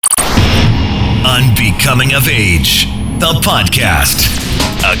Unbecoming of Age, the podcast.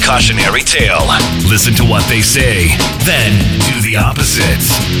 A cautionary tale. Listen to what they say, then do the opposite.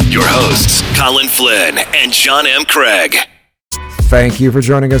 Your hosts, Colin Flynn and John M. Craig. Thank you for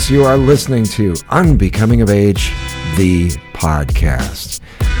joining us. You are listening to Unbecoming of Age, the podcast.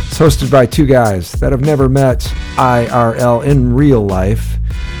 It's hosted by two guys that have never met IRL in real life.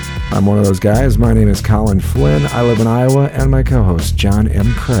 I'm one of those guys. My name is Colin Flynn. I live in Iowa, and my co-host, John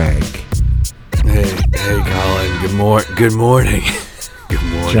M. Craig. Hey, Colin. Good morning. Good morning.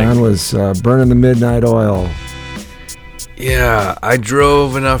 John was burning the midnight oil. Yeah, I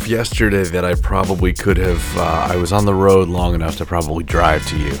drove enough yesterday that I probably could have. I was on the road long enough to probably drive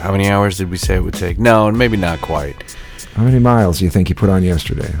to you. How many hours did we say it would take? No, maybe not quite. How many miles do you think you put on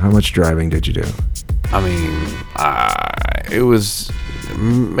yesterday? How much driving did you do? I mean, it was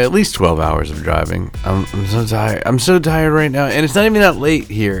at least 12 hours of driving. I'm so tired. I'm so tired right now, and it's not even that late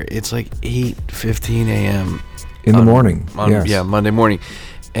here. It's like 8:15 a.m. In the morning. Yes. Yeah, Monday morning.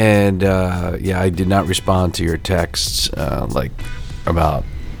 And I did not respond to your texts like about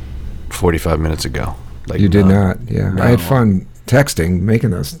 45 minutes ago. You did not, yeah. No. I had fun texting, making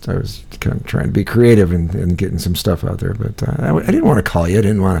those. I was kind of trying to be creative and getting some stuff out there, but I didn't want to call you. I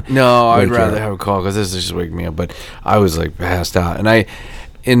didn't want to. No, I'd rather have a call because this is just waking me up. But I was like passed out, and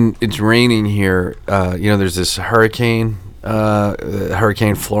it's raining here. There's this hurricane,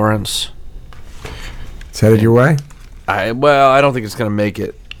 Hurricane Florence. It's headed your way? I don't think it's going to make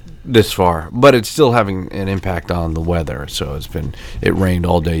it this far, but it's still having an impact on the weather. So it rained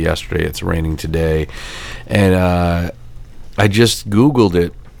all day yesterday. It's raining today. And I just Googled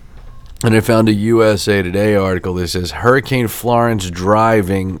it, and I found a USA Today article that says Hurricane Florence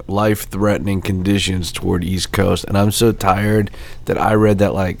driving life-threatening conditions toward East Coast. And I'm so tired that I read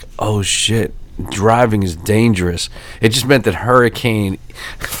that like, oh shit, driving is dangerous. It just meant that Hurricane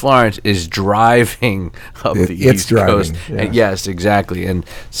Florence is driving up the East Coast. Yeah. And yes, exactly. And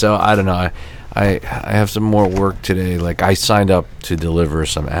so I don't know. I have some more work today. Like I signed up to deliver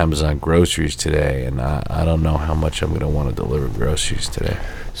some Amazon groceries today, and I don't know how much I'm going to want to deliver groceries today.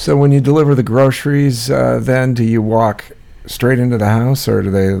 So when you deliver the groceries, then do you walk straight into the house, or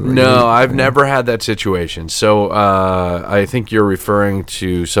do they? No, I've never had that situation. So I think you're referring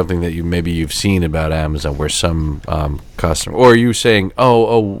to something that you've seen about Amazon, where some customer, or are you saying,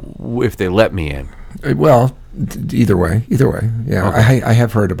 oh, if they let me in? Well, either way, yeah. Okay. I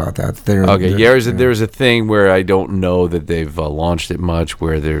have heard about that. There's a thing where I don't know that they've launched it much,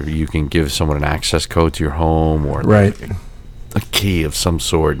 where you can give someone an access code to your home or right. a key of some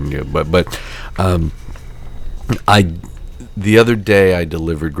sort, The other day, I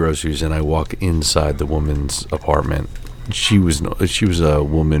delivered groceries, and I walked inside the woman's apartment. She was a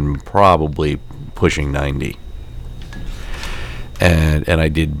woman probably pushing 90, and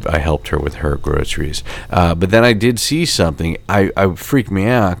I helped her with her groceries. But then I did see something. I freaked me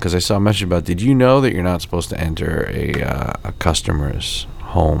out because I saw a message about, did you know that you're not supposed to enter a customer's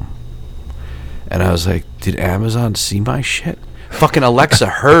home? And I was like, did Amazon see my shit? Fucking Alexa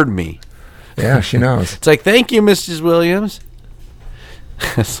heard me. Yeah, she knows. It's like, thank you, Mrs. Williams.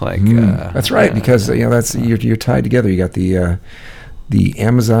 It's like that's right, because that's you're tied together. You got the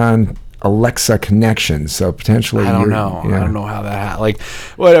Amazon Alexa connection, so potentially I don't know. Yeah. I don't know how that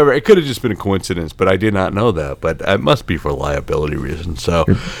whatever. It could have just been a coincidence, but I did not know that. But it must be for liability reasons. So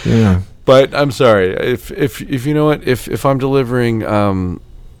yeah. But I'm sorry if you know what, if I'm delivering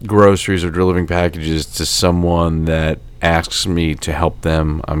groceries or delivering packages to someone that asks me to help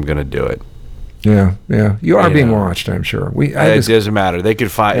them, I'm gonna do it. Yeah. You are being watched, I'm sure. It doesn't matter. They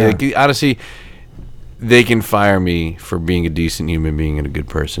could fire. Yeah. Honestly, they can fire me for being a decent human being and a good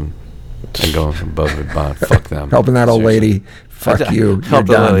person, and going above and beyond. Fuck them. Helping that old lady. Fuck you. You're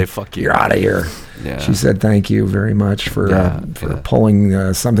done. Lady, fuck you. You're out of here. Yeah. She said thank you very much for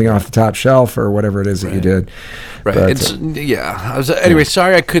pulling something off the top shelf or whatever it is that you did. Right. But, anyway,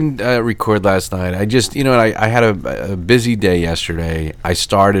 sorry I couldn't record last night. I just, I had a busy day yesterday. I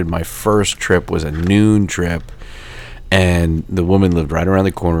started, my first trip was a noon trip, and the woman lived right around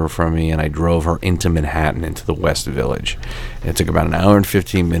the corner from me, and I drove her into Manhattan, into the West Village. And it took about an hour and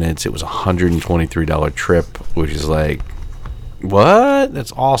 15 minutes. It was a $123 trip, which is like, what?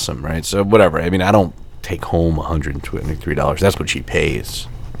 That's awesome, right? So whatever. I mean, I don't take home $123. That's what she pays,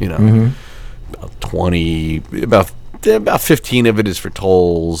 About 15 of it is for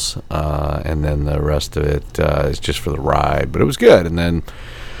tolls, and then the rest of it is just for the ride. But it was good, and then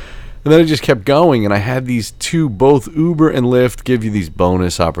it just kept going. And I had these both Uber and Lyft give you these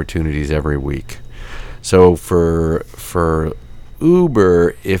bonus opportunities every week. So for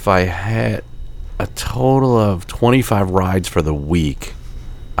Uber, if I had a total of 25 rides for the week,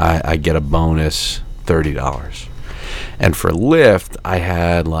 I get a bonus $30. And for Lyft, I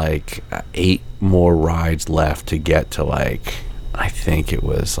had like 8 more rides left to get to like, I think it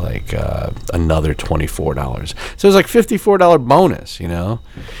was like another $24. So it was like $54 bonus, you know?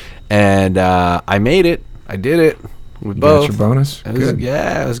 And I made it. I did it with You both. got your bonus? It was, Good.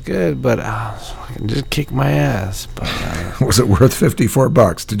 yeah, it was good, but I just kicked my ass. But Was it worth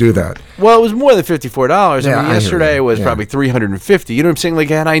 $54 to do that? well, it was more than $54. Yeah, I I mean, hear yesterday you. was Yeah. probably $350. You know what I'm saying? Like,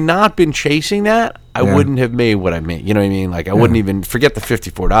 had I not been chasing that, I Yeah. wouldn't have made what I made. You know what I mean? Like, I wouldn't even forget the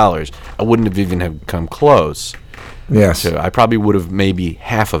 $54. I wouldn't have even have come close. Yes. So I probably would have maybe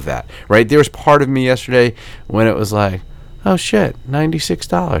half of that. Right? There was part of me yesterday when it was like, oh shit,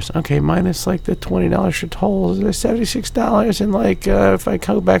 $96. Okay, minus like the $20 for tolls, there's $76. And like, if I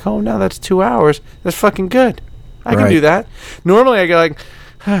go back home now, that's 2 hours. That's fucking good. I can Right. do that. Normally, I go like,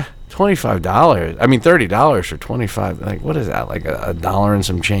 $25. I mean, $30 for 25. Like, what is that? Like a dollar and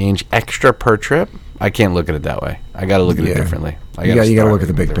some change extra per trip? I can't look at it that way. I got to look at it Yeah. differently. You got to start look at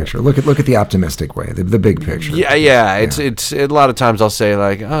the big looking picture. Look at the optimistic way, the big picture. Yeah. It's a lot of times I'll say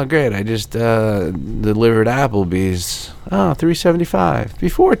like, oh great, I just delivered Applebee's. Oh, $3.75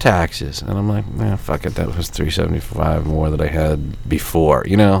 before taxes, and I'm like, fuck it, that was $3.75 more than I had before.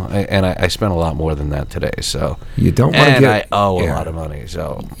 You know, I spent a lot more than that today. So You don't want to and get. I owe a yeah. lot of money.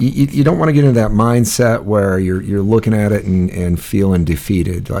 So You don't want to get into that mindset where you're looking at it and feeling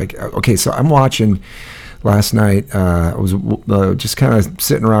defeated. Like, okay, so I'm watching. Last night, I was just kind of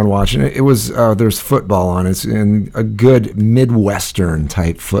sitting around watching it. It was there's football on. It's in a good Midwestern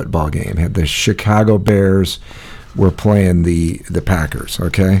type football game. Had the Chicago Bears were playing the Packers.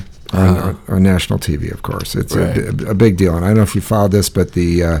 Okay, on national TV, of course. It's Right. a big deal. And I don't know if you followed this, but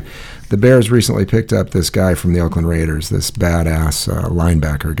the Bears recently picked up this guy from the Oakland Raiders, this badass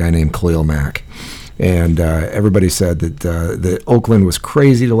linebacker, a guy named Khalil Mack. And everybody said that Oakland was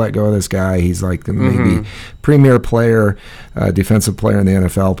crazy to let go of this guy. He's like the maybe premier player, defensive player in the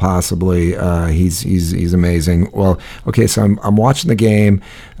NFL, possibly. He's amazing. Well, okay, so I'm watching the game.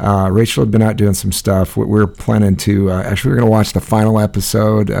 Rachel had been out doing some stuff. We're planning to actually we're going to watch the final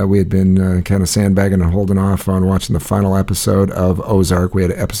episode. We had been kind of sandbagging and holding off on watching the final episode of Ozark. We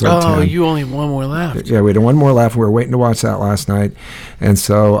had episode 10. you only have one more left. Yeah, we had one more left. We were waiting to watch that last night, and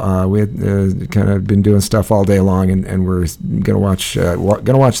so we had kind of been doing stuff all day long, and we're gonna watch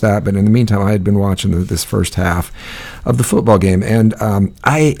that. But in the meantime, I had been watching this first half of the football game, and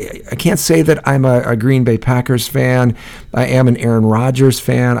I can't say that I'm a Green Bay Packers fan. I am an Aaron Rodgers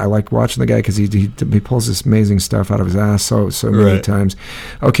fan. I like watching the guy because he pulls this amazing stuff out of his ass so many Right. times.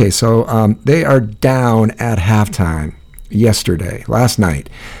 Okay, so they are down at halftime last night.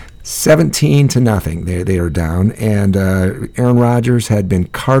 17-0. They are down, and Aaron Rodgers had been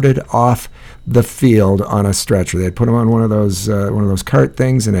carted off the field on a stretcher. They had put him on one of those cart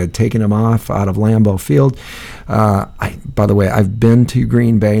things and had taken him off out of Lambeau Field. By the way, I've been to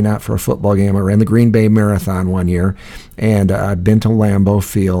Green Bay, not for a football game. I ran the Green Bay Marathon one year, and I've been to Lambeau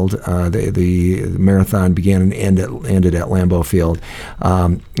Field. The marathon began and ended at Lambeau Field.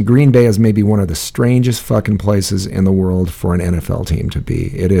 Green Bay is maybe one of the strangest fucking places in the world for an NFL team to be.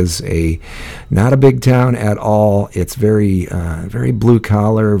 It is not a big town at all. It's very blue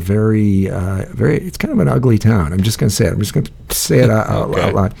collar, very. It's kind of an ugly town. I'm just going to say it. I'm just going to say it out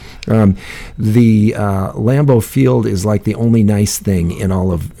loud. The Lambeau Field is like the only nice thing in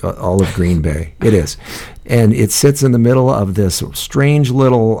all of Green Bay. It is. And it sits in the middle of this strange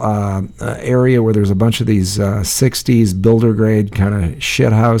little area where there's a bunch of these 60s builder grade kind of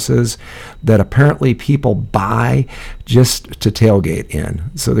shit houses that apparently people buy just to tailgate in.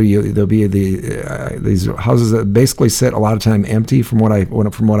 So there'll be these houses that basically sit a lot of time empty from what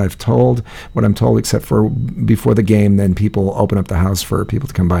I'm told, except for before the game. Then people open up the house for people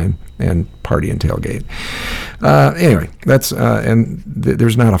to come by and party and tailgate. Anyway, that's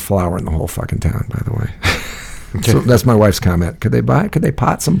there's not a flower in the whole fucking town, by the way. So that's my wife's comment. Could they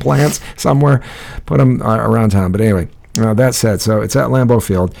pot some plants somewhere, put them around town? But anyway, that said, so it's at Lambeau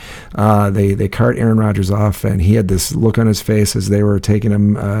Field. They cart Aaron Rodgers off, and he had this look on his face as they were taking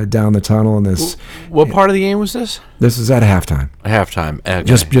him down the tunnel. And this, What part of the game was this? this is at halftime, Halftime. Okay.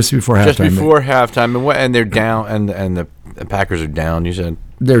 just before halftime. Just before halftime, and they're down, and the Packers are down. You said,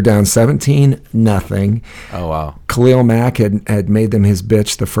 They're down 17-0. oh wow. Khalil Mack had made them his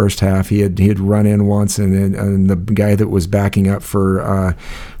bitch the first half. He had run in once, and the guy that was backing up for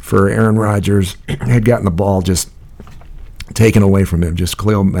Aaron Rodgers had gotten the ball just taken away from him. Just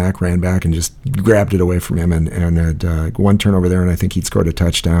Khalil Mack ran back and just grabbed it away from him, and had one turnover there, and I think he'd scored a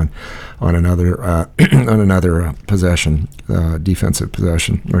touchdown on another possession, defensive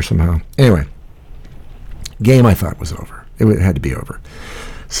possession or somehow. Anyway, game I thought was over. It had to be over.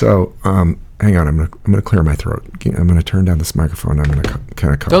 So, hang on. I'm gonna clear my throat. I'm gonna turn down this microphone. I'm gonna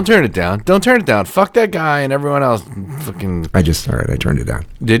kind of cough. Don't turn it down. Don't turn it down. Fuck that guy and everyone else. Fucking. I turned it down.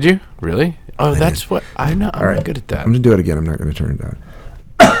 Did you really? Oh, that's what I know. I'm All right. not good at that. I'm gonna do it again. I'm not gonna turn it down.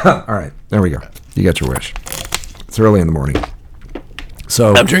 All right, there we go. You got your wish. It's early in the morning.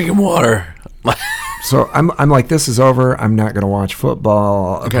 So I'm drinking water. So I'm like, this is over. I'm not going to watch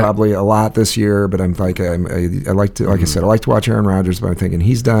football probably a lot this year, but I'm like, I like to, like I said, I like to watch Aaron Rodgers, but I'm thinking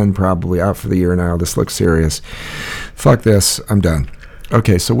he's done, probably out for the year now. This looks serious. Fuck this. I'm done.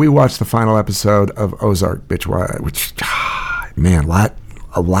 Okay, so we watched the final episode of Ozark, which man,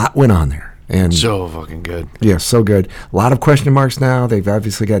 a lot went on there. And so fucking good. Yeah, so good. A lot of question marks now. They've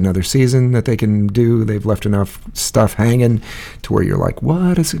obviously got another season that they can do. They've left enough stuff hanging to where you're like,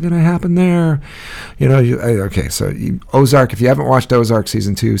 what is going to happen there? You know, okay, so Ozark, if you haven't watched Ozark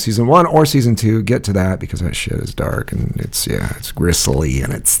season 1 or season 2, get to that because that shit is dark and it's grisly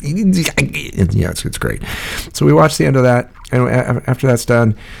and it's great. So we watched the end of that, and after that's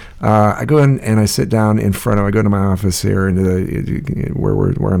done, I go in and I sit down I go to my office here into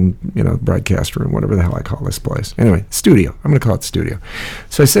where I'm, broadcast room, whatever the hell I call this place. Anyway, studio. I'm going to call it studio.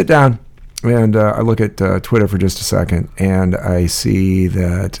 So I sit down and I look at Twitter for just a second, and I see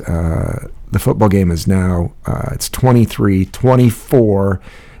that the football game is now, it's 23-24,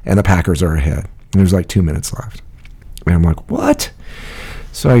 and the Packers are ahead. And there's like 2 minutes left. And I'm like, what?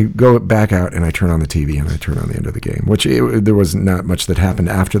 So I go back out and I turn on the TV and I turn on the end of the game, which there was not much that happened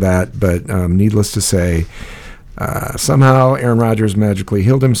after that. But needless to say, somehow Aaron Rodgers magically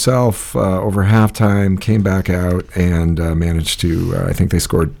healed himself over halftime, came back out, and managed to, I think they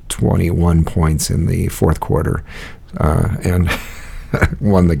scored 21 points in the fourth quarter and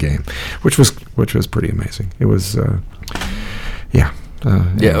won the game, which was pretty amazing. It was, yeah. By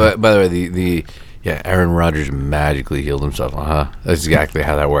the way, Aaron Rodgers magically healed himself. That's exactly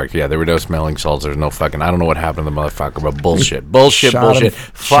how that worked. Yeah, there were no smelling salts. There was no fucking. I don't know what happened to the motherfucker, but bullshit.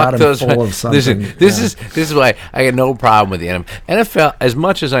 Fuck those. Listen, this is why I got no problem with the NFL. As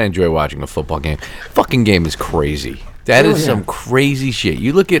much as I enjoy watching a football game, fucking game is crazy. That is some crazy shit.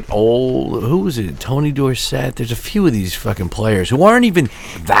 You look at who was it? Tony Dorsett. There's a few of these fucking players who aren't even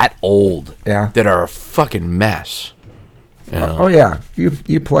that old. Yeah. That are a fucking mess. Oh yeah,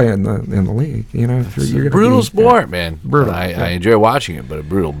 you play in the league. You're brutal sport, man. Brutal. I enjoy watching it, but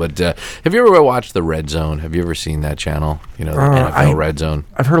brutal. But have you ever watched the Red Zone? Have you ever seen that channel? The NFL Red Zone.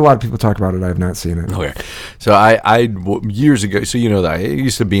 I've heard a lot of people talk about it. I have not seen it. Okay, so I years ago. So that I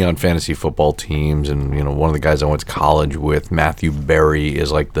used to be on fantasy football teams, and one of the guys I went to college with, Matthew Berry,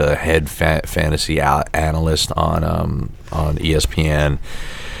 is like the head fantasy analyst on ESPN.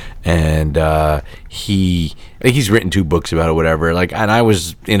 And he's written 2 books about it, whatever. And I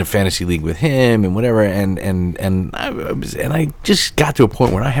was in a fantasy league with him and whatever. And I just got to a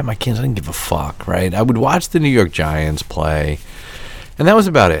point where I had my kids. I didn't give a fuck, right? I would watch the New York Giants play, and that was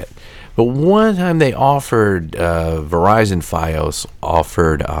about it. But one time they offered Verizon Fios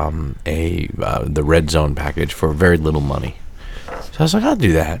offered the Red Zone package for very little money. So I was like, I'll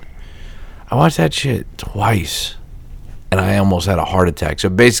do that. I watched that shit twice. And I almost had a heart attack. So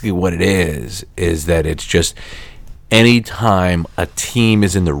basically what it is that it's just anytime a team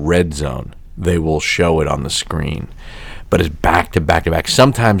is in the red zone, they will show it on the screen. But it's back to back to back.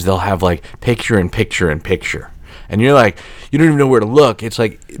 Sometimes they'll have like picture in picture in picture. And you're like, you don't even know where to look. It's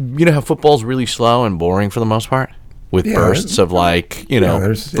like, how football's really slow and boring for the most part? With bursts of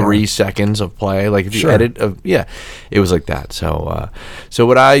 3 seconds of play, like if you edit it was like that. So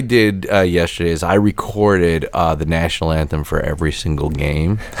what I did yesterday is I recorded the national anthem for every single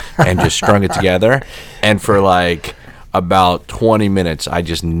game and just strung it together. And for like about 20 minutes, I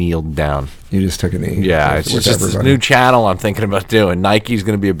just kneeled down. You just took a knee. Yeah, it's just this new channel I'm thinking about doing. Nike's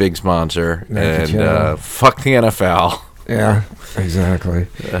going to be a big sponsor, and fuck the NFL. Yeah, exactly.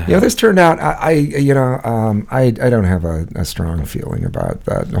 This turned out. I don't have a strong feeling about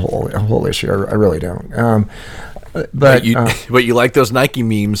that whole issue. I really don't. But you like those Nike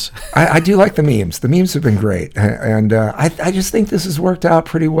memes? I do like the memes. The memes have been great, and I just think this has worked out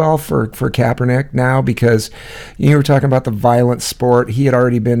pretty well for Kaepernick now, because you were talking about the violent sport. He had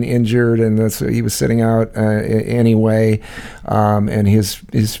already been injured, and he was sitting out anyway, and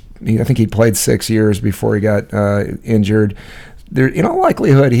I think he played 6 years before he got injured. There, in all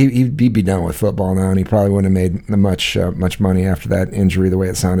likelihood, he'd be done with football now, and he probably wouldn't have made much money after that injury, the way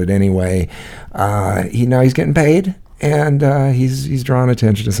it sounded anyway. He's getting paid, and he's drawing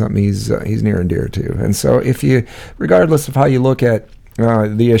attention to something he's near and dear to. And so, regardless of how you look at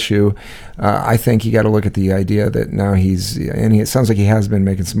the issue. I think you got to look at the idea that now it sounds like he has been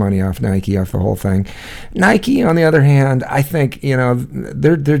making some money off Nike, off the whole thing. Nike, on the other hand, I think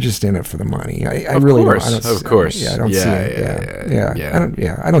they're just in it for the money. I really don't. Of course. Yeah, I don't see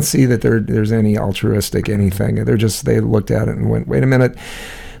it. I don't see that there's any altruistic anything. They looked at it and went, wait a minute,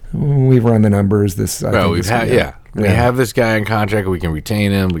 we've run the numbers. We have this guy in contract. We can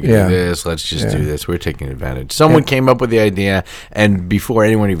retain him. We can do this. Let's just do this. We're taking advantage. Someone came up with the idea, and before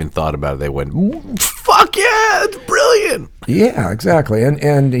anyone even thought about it, they went, "Fuck yeah, it's brilliant." Yeah, exactly.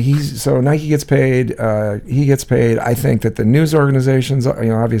 And so Nike gets paid. He gets paid. I think that the news organizations,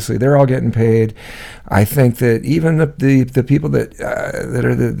 obviously they're all getting paid. I think that even the people that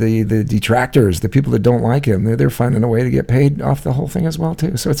are the detractors, the people that don't like him, they're finding a way to get paid off the whole thing as well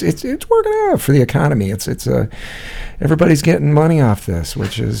too. So it's working out for the economy. Everybody's getting money off this,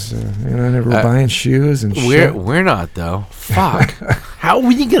 which is we're buying shoes and shit. We're not though. Fuck. How are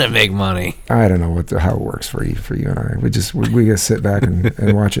we gonna make money? I don't know how it works for you and I. We gotta sit back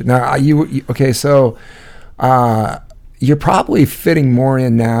and watch it. Now okay, so you're probably fitting more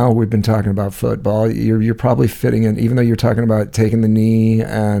in now. We've been talking about football. You're probably fitting in, even though you're talking about taking the knee,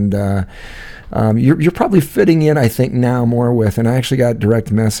 and you're probably fitting in, I think, now more with. And I actually got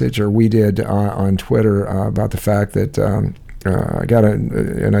direct message, or we did on Twitter about the fact that I got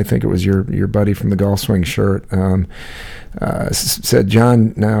and I think it was your buddy from the Golf Swing shirt. Said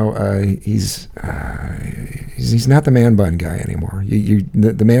John now he's not the man bun guy anymore.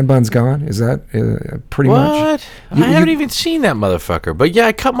 The man bun's gone. Is that pretty much? What? I haven't even seen that motherfucker. But yeah,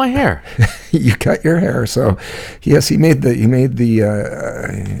 I cut my hair. You cut your hair. So yes, he made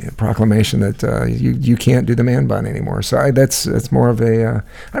the proclamation that you can't do the man bun anymore. So that's more of a I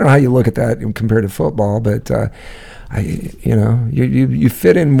don't know how you look at that compared to football, but. You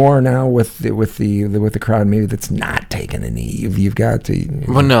fit in more now with the crowd maybe that's not taking a knee. You've got to.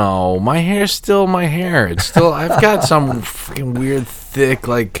 Well, no, my hair's still my hair. It's still. I've got some fucking weird, thick,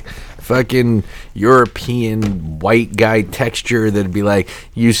 like fucking European white guy texture that'd be like,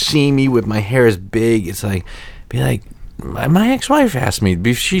 you see me with my hair as big. It's like, my ex-wife asked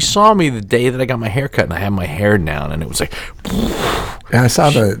me. She saw me the day that I got my hair cut and I had my hair down, and it was like. I saw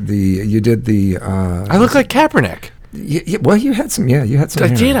you did the. I look like Kaepernick. Well, you had some. Yeah, you had some. I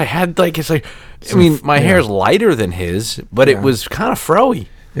did. I had it's like. I mean, my hair's lighter than his, but it was kind of froey.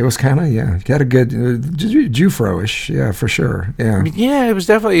 It was kind of got a good Jew-fro-ish, yeah, for sure. Yeah. Yeah, it was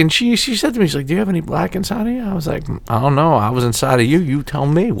definitely. And she said to me, she's like, "Do you have any black inside of you?" I was like, "I don't know. I was inside of you. You tell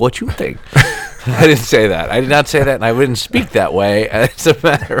me what you think." I didn't say that. I did not say that, and I wouldn't speak that way. As a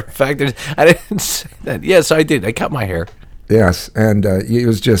matter of fact, I didn't say that. Yes, I did. I cut my hair. Yes, and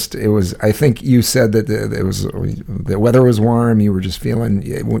it was. I think you said that the weather was warm. You were just feeling.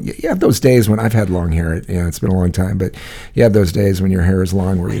 You have those days when I've had long hair. It's been a long time, but you have those days when your hair is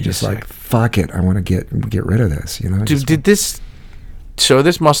long, where you're just like, "Fuck it, I want to get rid of this." Did this? So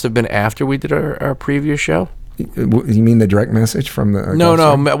this must have been after we did our previous show. You mean the direct message from the? No.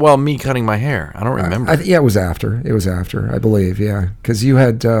 Well, me cutting my hair. I don't remember. It was after. It was after, I believe. Yeah, because you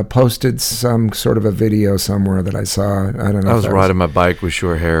had posted some sort of a video somewhere that I saw. I don't know. I was riding my bike with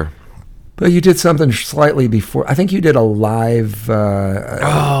short hair. But you did something slightly before. I think you did a live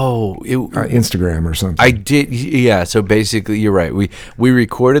Instagram or something. I did, yeah. So basically, you're right. We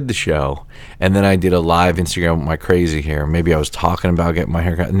recorded the show, and then I did a live Instagram with my crazy hair. Maybe I was talking about getting my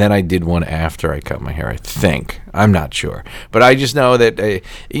hair cut, and then I did one after I cut my hair, I think. I'm not sure. But I just know that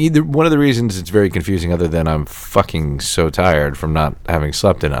either one of the reasons it's very confusing, other than I'm fucking so tired from not having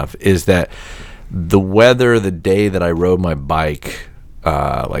slept enough, is that the weather the day that I rode my bike...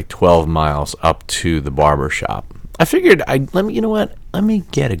 12 miles up to the barber shop. I figured let me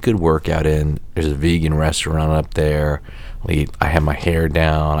get a good workout in. There's a vegan restaurant up there. I had my hair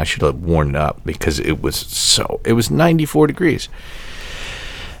down. I should have worn it up because it was 94 degrees.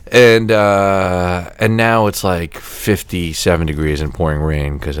 And now it's like 57 degrees and pouring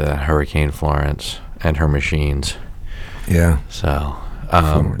rain because of Hurricane Florence and her machines. Yeah. So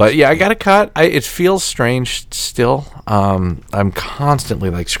but yeah, I got a cut. It feels strange still. I'm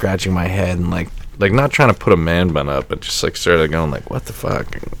constantly scratching my head and like not trying to put a man bun up, but just sort of going what the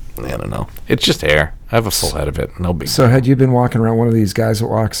fuck? I don't know. It's just hair. I have a full head of it. No big. So had you been walking around, one of these guys that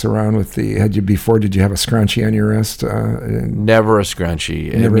walks around with did you have a scrunchie on your wrist? Never a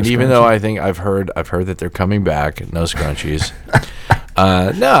scrunchie. Even though I've heard that they're coming back. No scrunchies.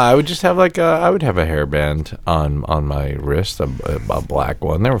 No, I would just have I would have a hairband on my wrist, a black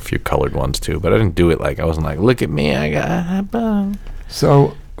one. There were a few colored ones too, but I didn't do it I wasn't look at me, I got a bun.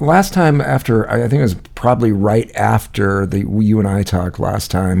 So last time after, I think it was probably right after you and I talked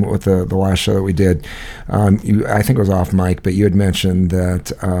last time with the last show that we did. I think it was off mic, but you had mentioned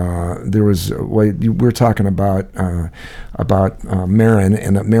that there was, we were talking about Maron,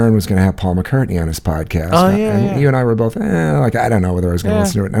 and that Maron was going to have Paul McCartney on his podcast. Oh, and you and I were both, like, I don't know whether I was going to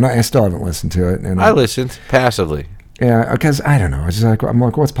listen to it. And I still haven't listened to it. And I listened passively. Yeah, because I don't know. It's just like, I'm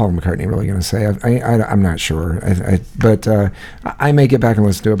like, what's Paul McCartney really going to say? I'm not sure. But I may get back and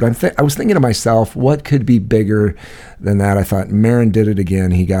listen to it. But I was thinking to myself, what could be bigger than that? I thought Maron did it again.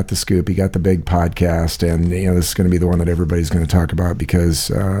 He got the scoop. He got the big podcast, and this is going to be the one that everybody's going to talk about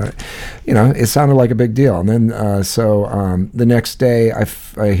because it sounded like a big deal. And then the next day, I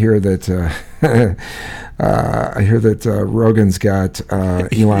hear that. I hear that Rogan's got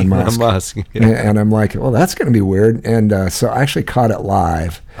Elon Musk. And I'm like, well, that's going to be weird. And so I actually caught it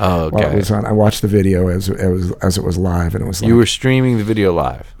live. Oh, okay. While it was on. I watched the video as it was live, and it was like, you were streaming the video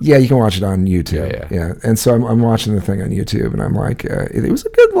live. Yeah, you can watch it on YouTube. Yeah. And so I'm watching the thing on YouTube, and I'm like, it was a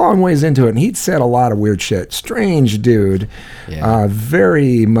good long ways into it, and he'd said a lot of weird shit. Strange dude. Yeah.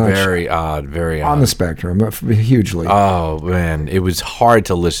 Very much. Very odd. On the spectrum, hugely. Oh, man. It was hard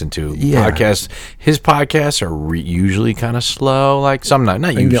to listen to. Yeah. His podcasts are usually kind of slow, like sometimes,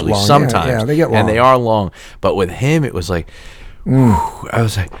 not usually, sometimes. Yeah, they get long. And they are long. But with him, it was like, I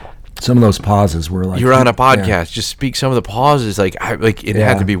was like, some of those pauses were like, you're on a podcast, just speak some of the pauses. It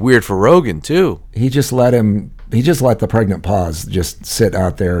had to be weird for Rogan too. He just let the pregnant pause just sit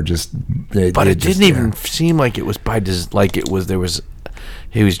out there. But it didn't even seem like it was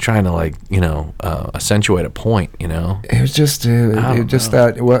he was trying to accentuate a point, It was just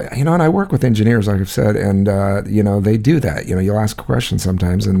that, well, and I work with engineers, like I've said, and they do that. You'll ask questions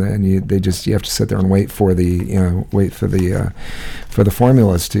sometimes, and then you have to sit there and wait for the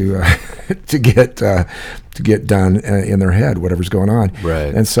formulas to get done in their head, whatever's going on.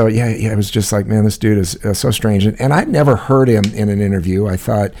 Right. And so it was just like, man, this dude is so strange, and I'd never heard him in an interview. I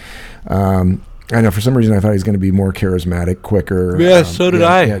thought. I know for some reason I thought he was going to be more charismatic, quicker. Yeah, so did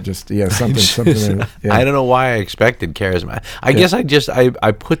I. Yeah, something. I don't know why I expected charismatic. I guess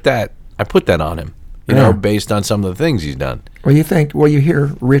I put that on him, based on some of the things he's done. Well, you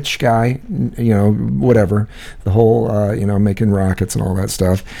hear rich guy, whatever, the whole, making rockets and all that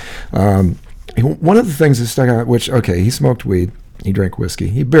stuff. One of the things that stuck out, he smoked weed, he drank whiskey,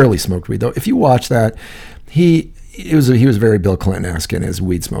 he barely smoked weed though. If you watch that, he was very Bill Clinton-esque in his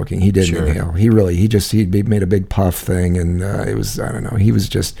weed smoking. He didn't inhale. He made a big puff thing, and it was, I don't know. He was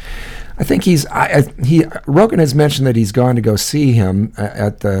just, I think Rogan has mentioned that he's gone to go see him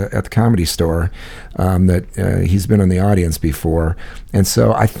at the Comedy Store, that he's been in the audience before, and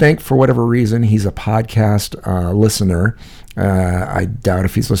so I think for whatever reason he's a podcast listener. I doubt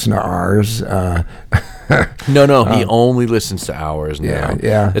if he's listened to ours. No, he only listens to ours now.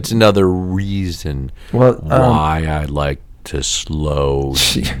 Yeah. It's another reason why I like to slow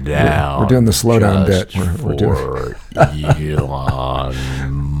down. We're doing the slow down bit. We're doing Elon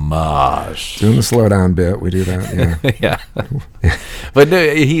Musk. Doing the slow down bit. We do that. Yeah. But no,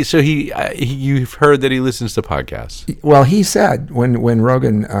 you've heard that he listens to podcasts. Well, he said when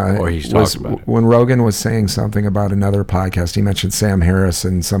Rogan when Rogan was saying something about another podcast, he mentioned Sam Harris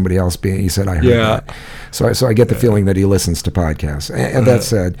and somebody else he said, I heard that. So I get the feeling that he listens to podcasts. And that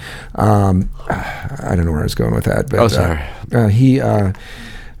said, I don't know where I was going with that, but sorry.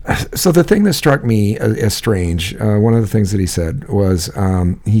 So the thing that struck me as strange, one of the things that he said was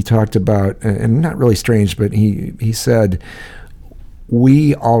he talked about, and not really strange, but he said,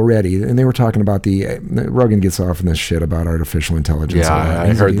 we already, and they were talking about Rogan gets off in this shit about artificial intelligence. Yeah,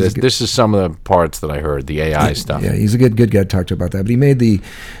 I heard this. This is some of the parts that I heard, the AI stuff. Yeah, he's a good guy to talk to about that. But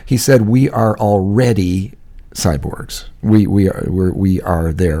he said, we are already cyborgs. We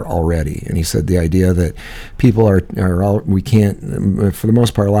are there already. And he said the idea that people we can't, for the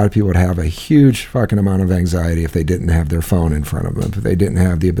most part, a lot of people would have a huge fucking amount of anxiety if they didn't have their phone in front of them, if they didn't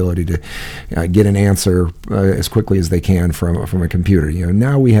have the ability to get an answer as quickly as they can from a computer.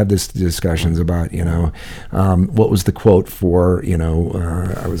 Now we have this discussions about, what was the quote for,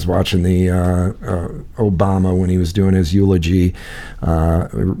 I was watching the Obama when he was doing his eulogy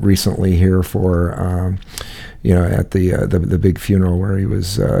recently here for at the big funeral where he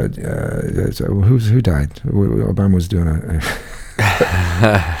was, who died? Obama was doing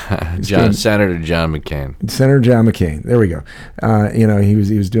Senator John McCain. Senator John McCain. There we go. He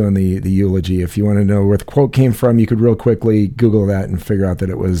was doing the eulogy. If you want to know where the quote came from, you could real quickly Google that and figure out that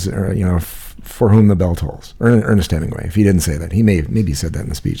it was, for whom the bell tolls. Ernest Hemingway. If he didn't say that, he maybe said that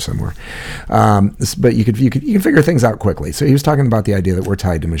in a speech somewhere. But you can figure things out quickly. So he was talking about the idea that we're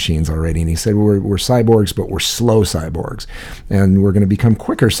tied to machines already, and he said we're cyborgs, but we're slow cyborgs, and we're going to become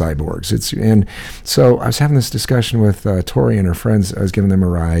quicker cyborgs. And so I was having this discussion with Tori and her friends. I was giving them a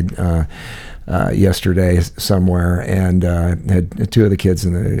ride yesterday somewhere, and had two of the kids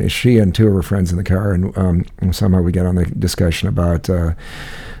she and two of her friends in the car, and somehow we got on the discussion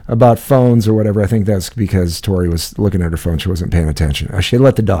about phones or whatever. I think that's because Tori was looking at her phone. She wasn't paying attention. She had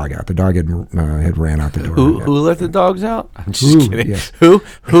let the dog out. The dog had ran out the door. Who let the dogs out? I'm just kidding. Yes. Who?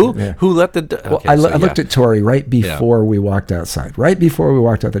 Yeah. Who let the dog? Well, I looked at Tori right before we walked outside. Right before we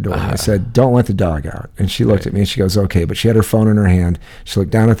walked out the door, and I said, "Don't let the dog out." And she looked at me and she goes, "Okay." But she had her phone in her hand. She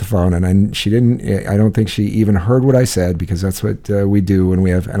looked down at the phone, and she didn't. I don't think she even heard what I said, because that's what we do when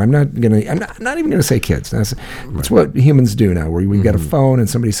we have. And I'm not even gonna say kids. That's what humans do now. Where we've got a phone and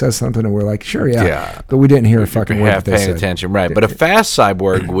somebody says something and we're like, sure, yeah. But we didn't hear a fucking word that they said. Paying attention, right? But a fast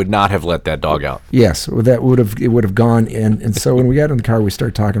cyborg would not have let that dog out. Yes, it would have gone in. And so when we got in the car, we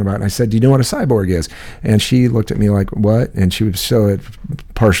started talking about it, and I said, "Do you know what a cyborg is?" And she looked at me like, "What?" And she was so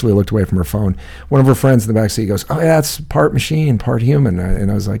partially looked away from her phone. One of her friends in the back seat goes, "Oh yeah, it's part machine, part human." And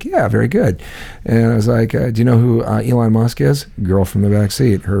I was like, "Yeah, very good." And I was like, "Do you know who Elon Musk is?" Girl from the back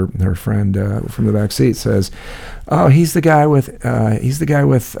seat, her friend from the back seat says, "Oh, he's the guy with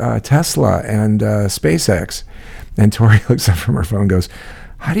Tesla and SpaceX." And Tori looks up from her phone and goes,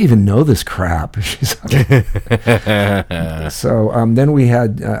 "How do you even know this crap?" She's like, so then we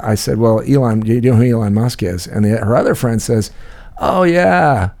had, I said, "Well, Elon, do you know who Elon Musk is?" And her other friend says, "Oh,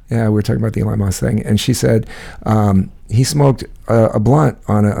 yeah, we were talking about the Elon Musk thing." And she said, he smoked a blunt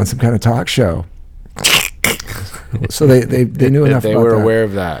on some kind of talk show. So they knew enough about that. They were aware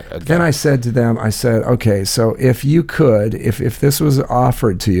of that. Okay. Then I said to them, okay, so if you could, if this was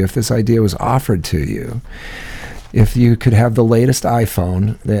offered to you, if this idea was offered to you, if you could have the latest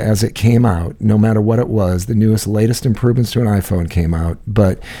iPhone as it came out, no matter what it was, the latest improvements to an iPhone came out,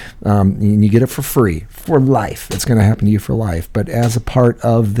 but you get it for free, for life. It's going to happen to you for life. But as a part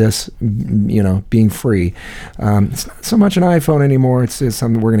of this, being free, it's not so much an iPhone anymore. It's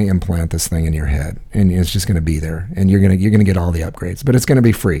something we're going to implant this thing in your head, and it's just going to be there, and you're going to get all the upgrades, but it's going to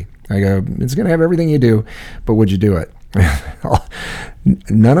be free. I go, it's going to have everything you do, but would you do it?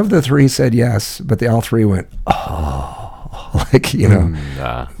 None of the three said yes, but they all three went, oh, like,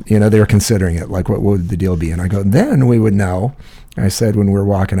 they were considering it, like what would the deal be? And I go, then we would know. I said, when we were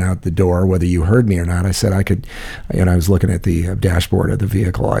walking out the door, whether you heard me or not, I said I could, I was looking at the dashboard of the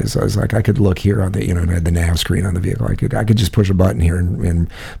vehicle. I was like, I could look here on the, I had the nav screen on the vehicle. I could just push a button here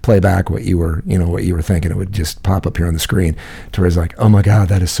and play back what you were thinking. It would just pop up here on the screen. Tori's like, oh my God,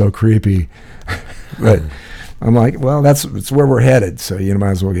 that is so creepy. But I'm like, well, it's where we're headed, so you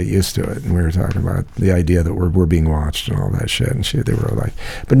might as well get used to it. And we were talking about the idea that we're being watched and all that shit. And they were like,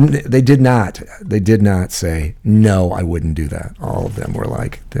 but they did not say, no, I wouldn't do that. All of them were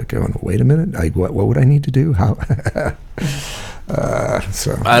like, they're going, wait a minute, what would I need to do? How?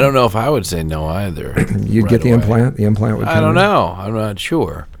 So I don't know if I would say no either. You'd get the implant. The implant would come I don't in. know. I'm not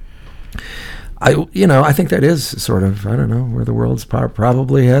sure. I think that is sort of, I don't know, where the world's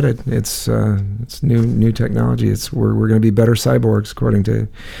probably headed. It's new technology. We're going to be better cyborgs, according to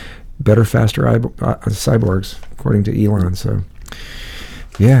faster cyborgs, according to Elon. So,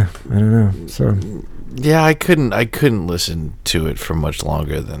 yeah, I don't know. So, yeah, I couldn't listen to it for much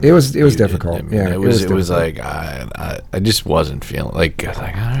longer than it was difficult. It was like I just wasn't feeling like all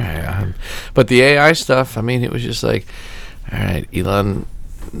right. But the AI stuff, it was just like, all right, Elon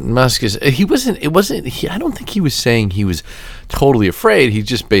Musk I don't think he was saying he was totally afraid. He's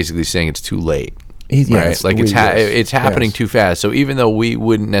just basically saying it's too late. Right? Like it's happening too fast. So even though we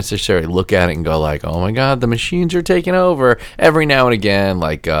wouldn't necessarily look at it and go like, oh my God, the machines are taking over, every now and again,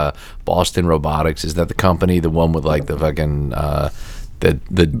 like Boston Robotics, is that the company, the one with like the fucking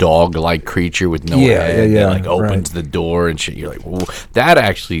the dog-like creature with no head that opens the door and shit. You're like, whoa.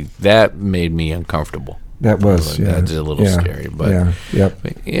 That made me uncomfortable. That was, that's a little scary, but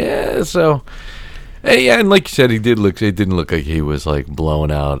so, and like you said, it didn't look like he was like blowing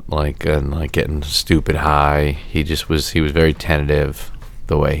out, and getting stupid high. He was very tentative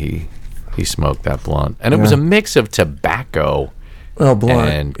the way he smoked that blunt, and it was a mix of tobacco blunt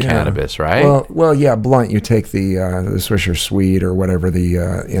and cannabis, right? Well, yeah, blunt. You take the Swisher Sweet or whatever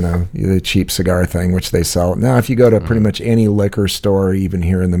the cheap cigar thing, which they sell now. If you go to pretty much any liquor store, even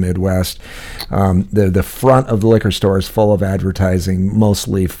here in the Midwest, the front of the liquor store is full of advertising,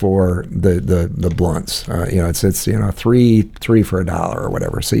 mostly for the blunts. It's three for $1 or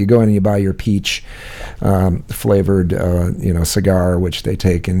whatever. So you go in and you buy your peach flavored cigar, which they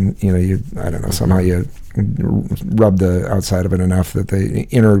take and somehow you rub the outside of it enough that the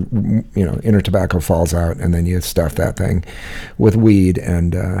inner tobacco falls out, and then you stuff that thing with weed.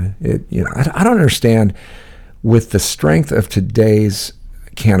 And I don't understand, with the strength of today's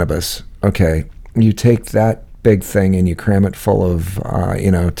cannabis. Okay, you take that big thing and you cram it full of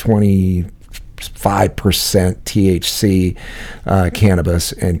 25% THC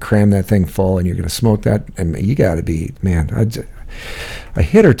cannabis, and cram that thing full, and you're going to smoke that, and you got to be, man, a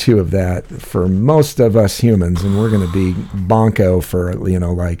hit or two of that for most of us humans, and we're going to be bonko for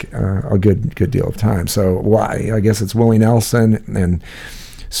a good deal of time. So why? I guess it's Willie Nelson and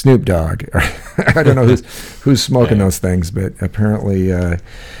Snoop Dogg. I don't know who's smoking those things, but apparently,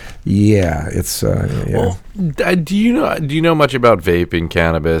 it's. Well, do you know much about vaping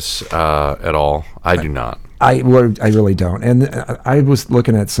cannabis at all? I do not. I really don't. And I was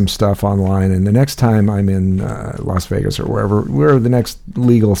looking at some stuff online, and the next time I'm in Las Vegas or wherever the next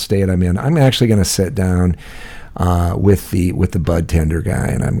legal state I'm in, I'm actually going to sit down with the bud tender guy,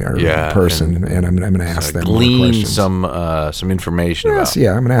 and I'm I'm going to ask them more questions. some information about.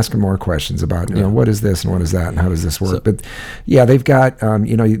 Yeah, I'm going to ask them more questions about what is this and what is that and how does this work. But yeah, they've got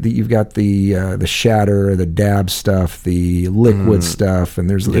you've got the shatter, the dab stuff, the liquid stuff, and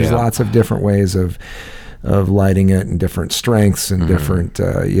there's lots of different ways of lighting it, and different strengths and different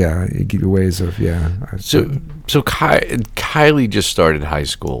ways of So Kylie just started high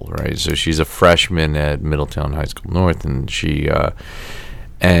school, right? So she's a freshman at Middletown High School North, and she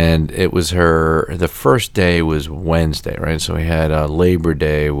and it was the first day was Wednesday, right? So we had Labor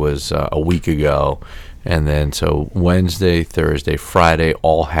Day was a week ago, and then so Wednesday, Thursday, Friday,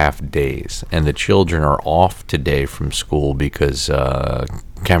 all half days, and the children are off today from school because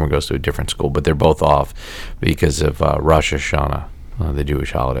Cameron goes to a different school, but they're both off because of Rosh Hashanah, the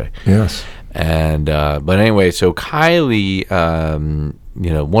Jewish holiday. Yes. And but anyway, so Kylie,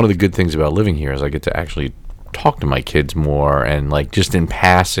 one of the good things about living here is I get to actually talk to my kids more, and like just in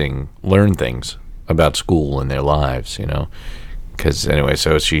passing learn things about school and their lives, because anyway,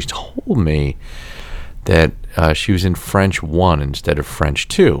 so she told me that she was in French 1 instead of French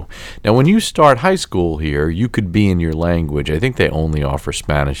 2. Now, when you start high school here, you could be in your language. I think they only offer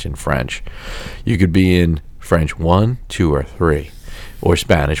Spanish and French. You could be in French 1, 2, or 3, or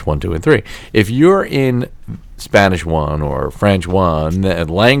Spanish 1, 2, and 3. If you're in Spanish 1 or French 1,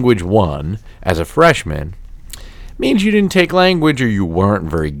 language 1, as a freshman, means you didn't take language, or you weren't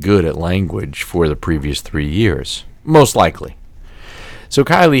very good at language for the previous 3 years, most likely. So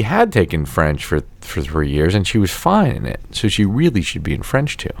Kylie had taken French for 3 years, and she was fine in it. So she really should be in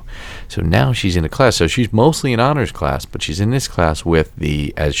French 2. So now she's in a class. So she's mostly in honors class, but she's in this class with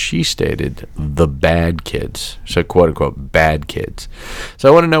as she stated, the bad kids. So quote unquote bad kids. So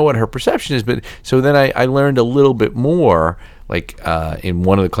I want to know what her perception is. But so then I learned a little bit more. Like in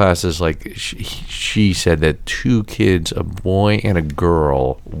one of the classes, like she said that 2 kids, a boy and a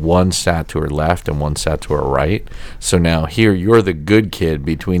girl, one sat to her left and one sat to her right. So now here you're the good kid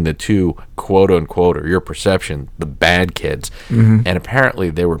between the 2, quote unquote, or your perception, the bad kids. Mm-hmm. And apparently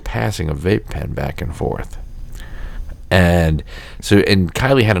they were passing a vape pen back and forth. And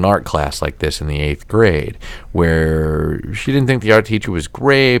Kylie had an art class like this in the 8th grade, where she didn't think the art teacher was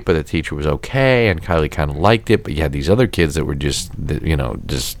great, but the teacher was okay, and Kylie kind of liked it. But you had these other kids that were just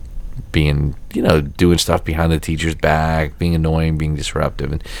being, doing stuff behind the teacher's back, being annoying, being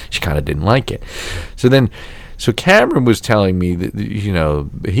disruptive, and she kind of didn't like it. So Cameron was telling me that,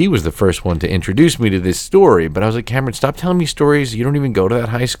 he was the first one to introduce me to this story. But I was like, Cameron, stop telling me stories. You don't even go to that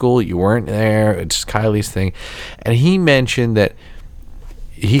high school. You weren't there. It's Kylie's thing. And he mentioned that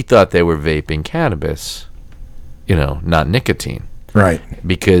he thought they were vaping cannabis, not nicotine. Right.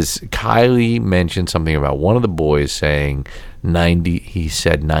 Because Kylie mentioned something about one of the boys saying he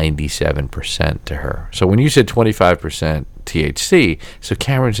said 97% to her. So when you said 25% THC, so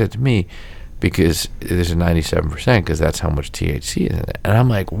Cameron said to me, because there's a 97%, because that's how much THC is in it. And I'm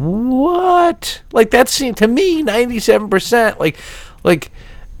like, what? Like, that seemed to me 97%, like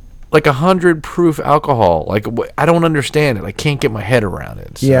 100 proof alcohol. Like, I don't understand it. I can't get my head around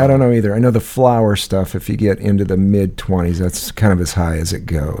it. So. Yeah, I don't know either. I know the flower stuff, if you get into the mid-20s, that's kind of as high as it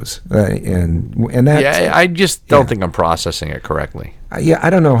goes. And that. Yeah, I just don't think I'm processing it correctly. I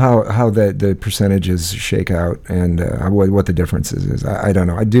don't know how the percentages shake out and what the differences is. I don't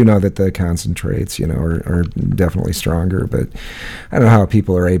know. I do know that the concentrates, are definitely stronger, but I don't know how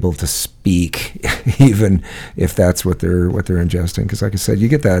people are able to speak, even if that's what they're ingesting. Because, like I said, you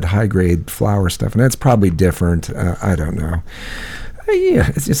get that high grade flour stuff, and that's probably different. I don't know.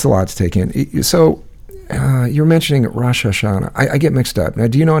 Yeah, it's just a lot to take in. So. You're mentioning Rosh Hashanah. I get mixed up. Now,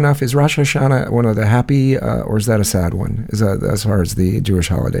 do you know enough? Is Rosh Hashanah one of the happy, or is that a sad one? Is that as far as the Jewish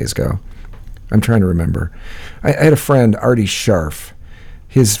holidays go? I'm trying to remember. I had a friend, Artie Scharf.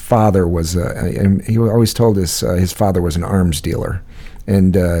 His father was, he always told us his father was an arms dealer.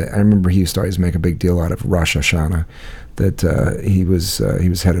 And I remember he used to always make a big deal out of Rosh Hashanah, that he was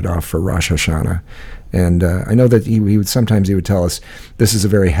headed off for Rosh Hashanah. And I know that he would sometimes tell us, this is a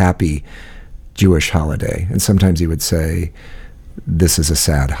very happy Jewish holiday, and sometimes he would say, this is a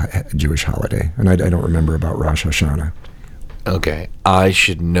sad Jewish holiday, and I don't remember about Rosh Hashanah. Okay, I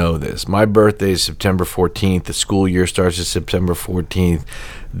should know this. My birthday is September 14th. The school year starts at September 14th.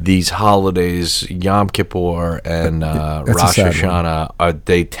 These holidays, Yom Kippur and Rosh Hashanah,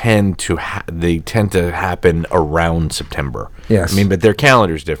 they tend to happen around September. Yes, I mean, but their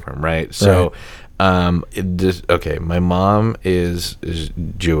calendar's different, right? So. Right. My mom is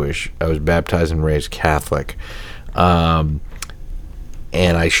Jewish. I was baptized and raised Catholic, and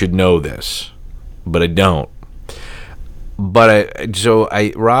I should know this, but I don't. But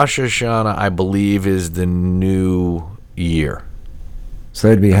Rosh Hashanah, I believe, is the new year. So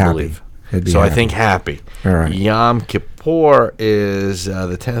they'd be happy. I think happy. All right. Yom Kippur is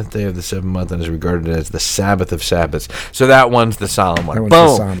the 10th day of the 7th month and is regarded as the Sabbath of Sabbaths. So that one's the solemn one.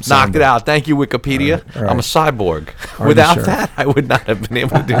 Boom! Knocked it out. Thank you, Wikipedia. All right. I'm a cyborg. Without that, I would not have been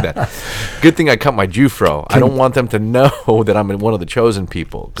able to do that. Good thing I cut my Jufro. I don't want them to know that I'm one of the chosen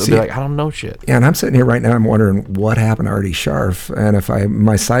people. They'll be like, I don't know shit. Yeah, and I'm sitting here right now, I'm wondering what happened to Artie Scharf. And if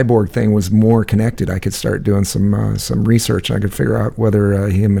my cyborg thing was more connected, I could start doing some research. I could figure out whether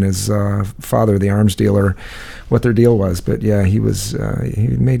him and his father, the arms dealer, what their deal was. But yeah, he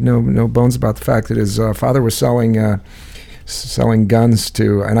made no bones about the fact that his father was selling guns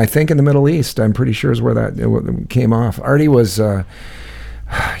to, and I think in the Middle East, I'm pretty sure is where that came off. Artie was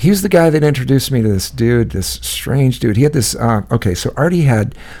he was the guy that introduced me to this dude, this strange dude. He had this so Artie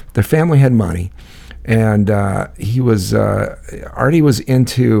their family had money, and Artie was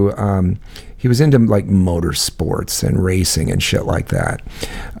into like motorsports and racing and shit like that.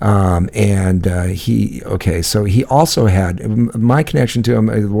 So he also had, my connection to him,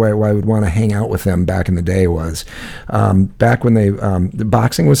 why I would want to hang out with him back in the day was, back when the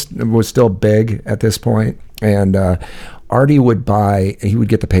boxing was still big at this point, and Artie would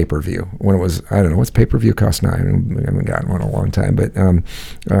get the pay-per-view when it was, I don't know, what's pay-per-view cost now? I haven't gotten one in a long time, but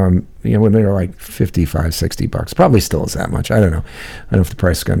when they were like $55, $60, probably still is that much. I don't know. I don't know if the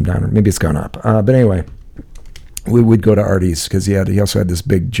price has gone down or maybe it's gone up. But anyway, we would go to Artie's because he also had this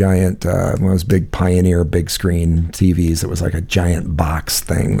big giant, one of those big Pioneer big screen TVs that was like a giant box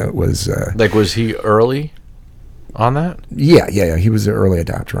thing that was... was he early on that? Yeah. He was an early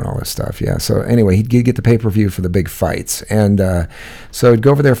adopter on all this stuff. Yeah. So anyway, he'd get the pay-per-view for the big fights, and so he'd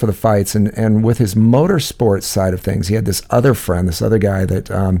go over there for the fights. And with his motorsports side of things, he had this other guy that.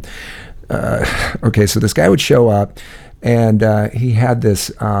 So this guy would show up, and he had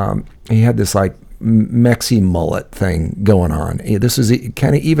this like Mexi mullet thing going on. This was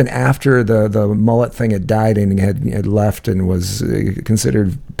kind of even after the mullet thing had died and had left and was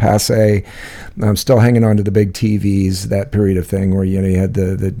considered passe. Still hanging on to the big TVs, that period of thing where you had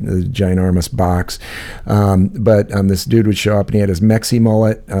the ginormous box. But this dude would show up and he had his Mexi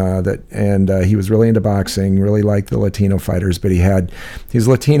mullet and he was really into boxing, really liked the Latino fighters, but he's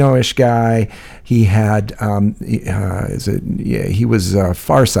Latino-ish guy. He had he was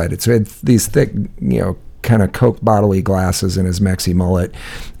farsighted, so he had these thick, kind of Coke bottle-y glasses in his Mexi mullet,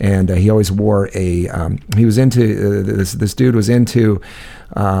 and he always wore he was into this dude was into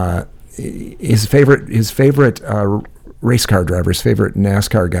his favorite race car driver, his favorite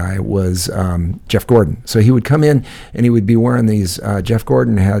NASCAR guy was Jeff Gordon. So he would come in and he would be wearing these. Jeff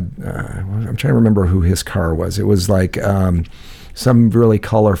Gordon had I'm trying to remember who his car was. It was like some really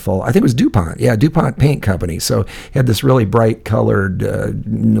colorful, I think it was DuPont. Yeah, DuPont Paint Company. So he had this really bright colored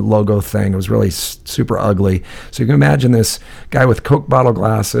logo thing. It was really super ugly. So you can imagine this guy with Coke bottle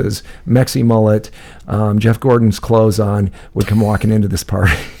glasses, Mexi mullet, Jeff Gordon's clothes on, would come walking into this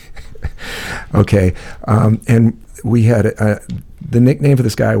party. Okay. And we had, the nickname for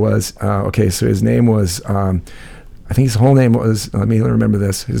this guy was, so his name was, I think his whole name was, let me remember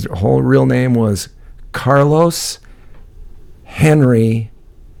this, his whole real name was Carlos Henry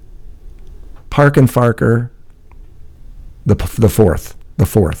Parkenfarker The fourth.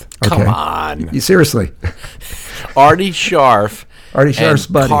 Okay. Come on. Seriously. Artie Scharf. Artie Scharf's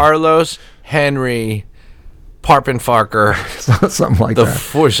and buddy. Carlos Henry Parpenfarker. Something like that.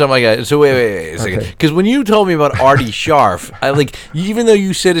 Something like that. So wait a second. Okay. Because when you told me about Artie Scharf, I even though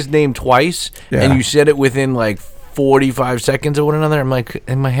you said his name twice and you said it within 45 seconds of one another, I'm like,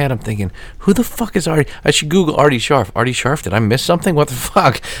 in my head, I'm thinking, who the fuck is Artie? I should Google Artie Scharf. Artie Scharf? Did I miss something? What the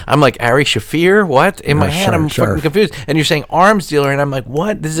fuck? I'm like, Ari Shafir? What? In my head, I'm fucking confused. And you're saying arms dealer, and I'm like,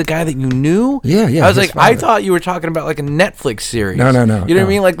 what? This is a guy that you knew? Yeah. I was like, I thought you were talking about a Netflix series. No. You know what I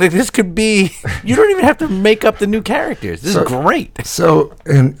mean? Like this could be, you don't even have to make up the new characters. This is great. So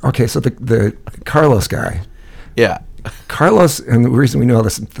the Carlos guy. Yeah. Carlos, and the reason we know all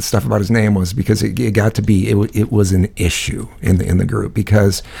this stuff about his name was because it got to be, it was an issue in the group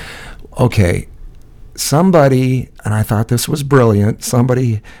because, somebody, and I thought this was brilliant,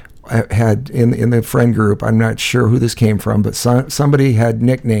 somebody had, in the friend group, I'm not sure who this came from, but somebody had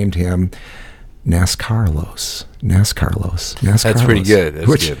nicknamed him NASCARlos. That's pretty good.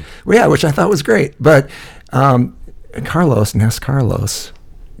 That's good. Yeah, which I thought was great. But NASCARlos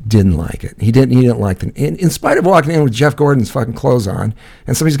didn't like it. He didn't like them. In spite of walking in with Jeff Gordon's fucking clothes on,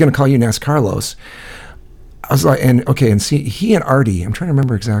 and somebody's going to call you NASCARlos. I was like, and see, he and Artie, I'm trying to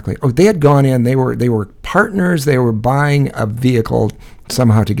remember exactly. Oh, they had gone in. They were partners. They were buying a vehicle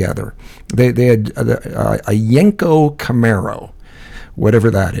somehow together. They had a Yenko Camaro, whatever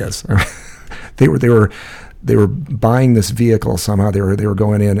that is. They were buying this vehicle somehow. They were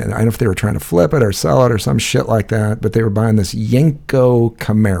going in, and I don't know if they were trying to flip it or sell it or some shit like that, but they were buying this Yenko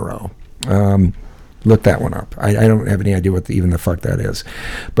Camaro. Look that one up. I don't have any idea what even the fuck that is.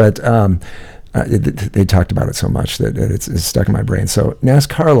 But they talked about it so much that it's stuck in my brain. So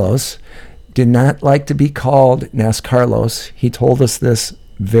NASCARlos did not like to be called NASCARlos. He told us this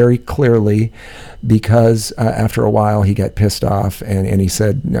very clearly because after a while he got pissed off and he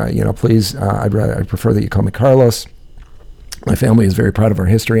said, please, I prefer that you call me Carlos. My family is very proud of our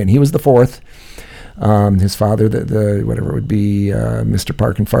history, and he was the fourth. His father, the whatever it would be, Mr.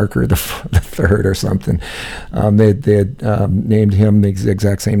 Parkenfarker, the third or something. They had named him the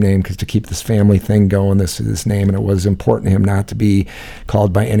exact same name to keep this family thing going, this name, and it was important to him not to be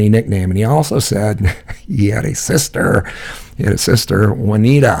called by any nickname. And he also said he had a sister,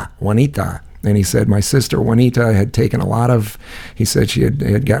 Juanita. And he said, my sister Juanita had taken he said she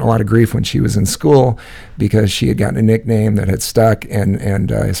had gotten a lot of grief when she was in school because she had gotten a nickname that had stuck,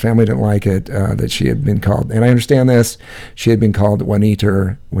 and his family didn't like it, that she had been called, and I understand this, she had been called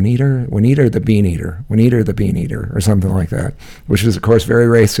Juanita the Bean Eater, or something like that, which is, of course, very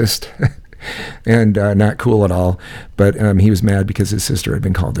racist and not cool at all. But he was mad because his sister had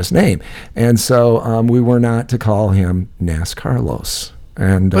been called this name. And so we were not to call him NASCARlos.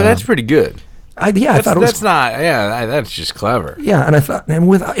 But that's pretty good. I thought it was. That's just clever. Yeah, and I thought, and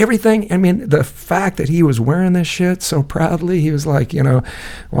with everything, I mean, the fact that he was wearing this shit so proudly, he was like,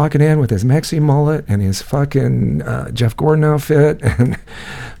 walking in with his Mexi mullet and his fucking Jeff Gordon outfit,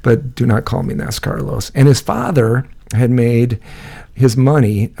 but do not call me NASCARlos. And his father had made his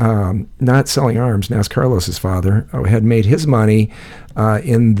money, not selling arms. NASCARlos' father had made his money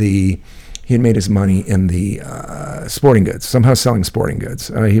He had made his money in the sporting goods, somehow selling sporting goods.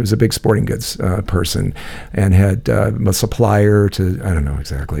 He was a big sporting goods person and had a supplier to, I don't know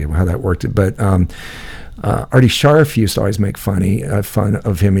exactly how that worked, but Artie Scharf used to always make fun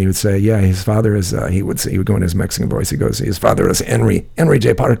of him. He would say, his father is, he would go in his Mexican voice, he goes, his father is Henry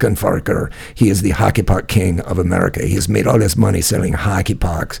J. Parkenfarker. He is the hockey puck king of America. He has made all his money selling hockey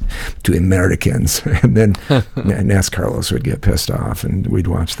pucks to Americans. And then NASCARlos would get pissed off and we'd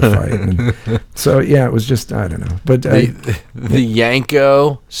watch the fight. And so, it was just, I don't know. But the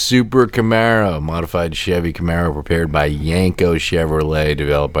Yenko Super Camaro, modified Chevy Camaro prepared by Yenko Chevrolet,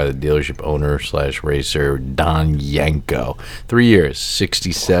 developed by the dealership owner/racer Don Yenko. 3 years,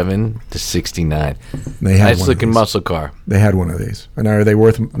 67 to 69. Nice looking muscle car. They had one of these. And are they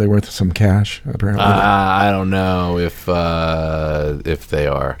worth some cash, apparently? I don't know if they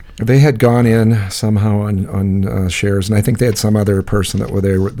are. They had gone in somehow on shares, and I think they had some other person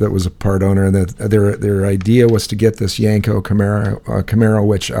that was a part owner, and that their idea was to get this Yenko Camaro,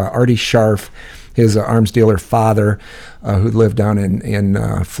 which Artie Scharf, his arms dealer father, who lived down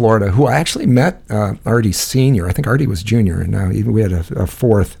in Florida, who I actually met Artie Sr. I think Artie was Junior, and now even we had a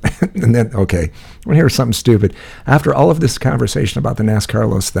fourth. And then, okay, I want to hear something stupid. After all of this conversation about the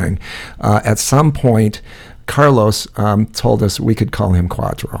NASCARlos thing, at some point, Carlos told us we could call him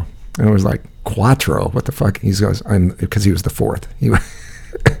Quattro. And I was like, Quattro? What the fuck? He goes, because he was the fourth. He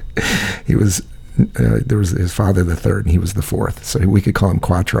was there was his father, the third, and he was the fourth. So we could call him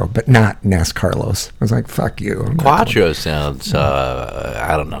Quattro, but not Nas Carlos. I was like, fuck you. Quattro sounds,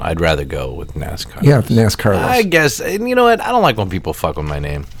 I don't know. I'd rather go with Nas Carlos. Yeah, Nas Carlos. I guess, and you know what? I don't like when people fuck with my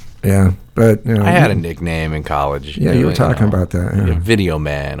name. Yeah, but I had a nickname in college. Yeah, you were talking about that. Yeah. Video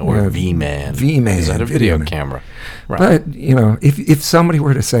Man or V-Man. V-Man. Is that a video camera? Right. But if somebody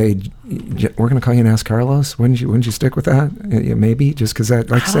were to say, "We're going to call you Nas Carlos," wouldn't you stick with that? Maybe just because that,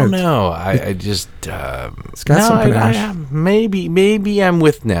 like I said, I don't know. I just it's got some panache. Maybe I'm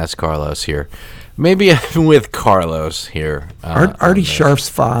with Nas Carlos here. Maybe I'm with Carlos here. Artie Scharf's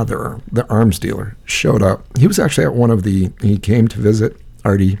father, the arms dealer, showed up. He was actually at he came to visit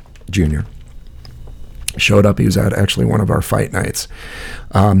Artie Jr. Showed up. He was at actually one of our fight nights.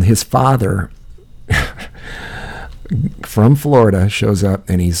 His father from Florida shows up,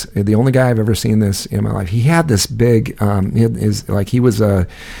 and he's the only guy I've ever seen this in my life. He had this big, he was a,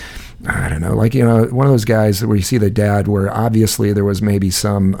 I don't know, one of those guys where you see the dad where obviously there was maybe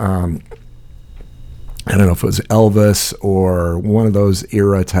some, I don't know if it was Elvis or one of those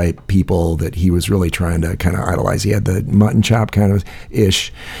era type people that he was really trying to kind of idolize. He had the mutton chop kind of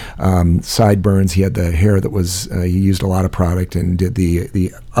ish, sideburns. He had the hair that was, he used a lot of product and did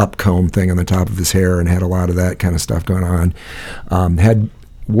the up comb thing on the top of his hair and had a lot of that kind of stuff going on.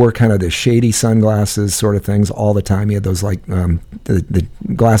 Wore kind of the shady sunglasses sort of things all the time. He had those the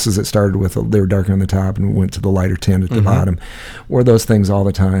glasses that started with, they were darker on the top and went to the lighter tint at the bottom. Wore those things all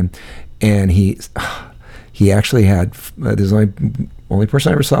the time. And he actually had, there's the only person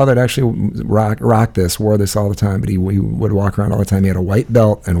I ever saw that actually rocked this, wore this all the time, but he would walk around all the time. He had a white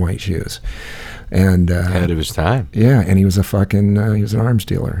belt and white shoes. And ahead of his time. Yeah, and he was he was an arms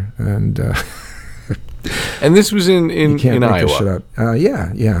dealer. And and this was in you can't make Iowa. This shit up.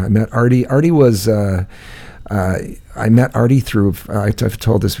 Yeah. I met Artie. Artie was, I met Artie through, I've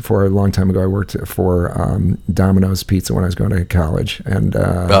told this before, a long time ago. I worked for Domino's Pizza when I was going to college. And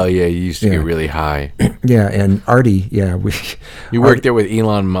you used to get really high. Yeah, and Artie, you worked there with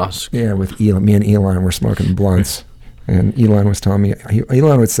Elon Musk. Yeah, with Elon. Me and Elon were smoking blunts. And Elon was telling me,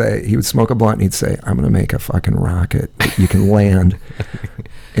 Elon would say, he would smoke a blunt and he'd say, "I'm going to make a fucking rocket that you can land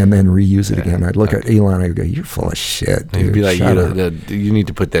and then reuse it again." I'd look at Elon, I'd go, "You're full of shit, dude. He'd be like, you need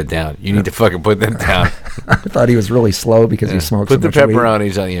to put that down. You need to fucking put that down." I thought he was really slow because he smoked put so the much weed.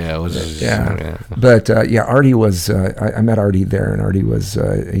 pepperonis on. Yeah, it was. Yeah. But Artie was. I met Artie there, and Artie was.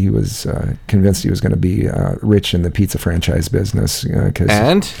 He was convinced he was going to be rich in the pizza franchise business.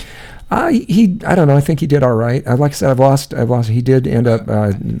 And. I don't know. I think he did all right. Like I said, I've lost. He did end up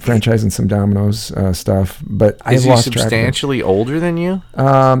franchising some Domino's stuff, but Is I've lost track. Is he substantially older than you?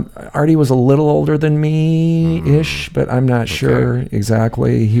 Artie was a little older than me-ish, but I'm not sure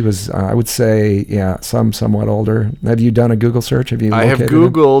exactly. He was, I would say, somewhat older. Have you done a Google search? Have you? I have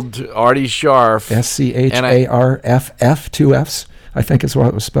Googled Artie Scharf. Scharff, 2 Fs. I think is what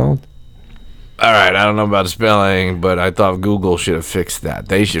it was spelled. All right, I don't know about the spelling, but I thought Google should have fixed that.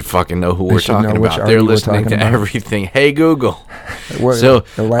 They should fucking know who we're talking about. They're listening to everything. Hey, Google. So,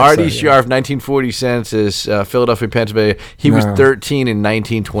 Artie Scharf, 1940 census, Philadelphia, Pennsylvania. He was 13 in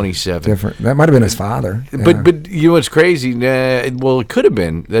 1927. Different. That might have been his father. But you know what's crazy? Well, it could have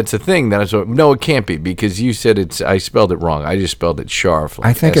been. That's the thing. No, it can't be because you said I spelled it wrong. I just spelled it Scharf.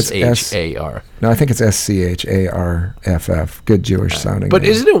 I think it's S-H-A-R. No, I think it's SCHARFF. Good Jewish sounding. But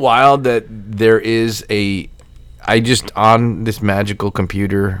name. Isn't it wild that there is on this magical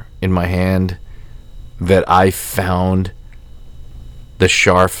computer in my hand that I found the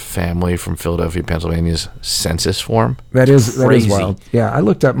Scharf family from Philadelphia, Pennsylvania's census form? That is wild. Yeah, I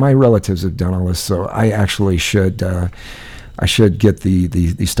looked up. My relatives have done all this, so I actually should. I should get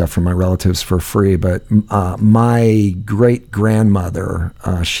the stuff from my relatives for free. But my great grandmother,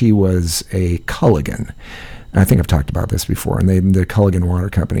 she was a Culligan. I think I've talked about this before, and the Culligan Water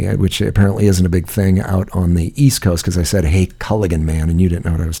Company, which apparently isn't a big thing out on the East Coast, because I said, "Hey, Culligan man," and you didn't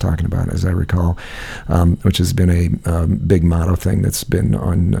know what I was talking about, as I recall, which has been a big motto thing that's been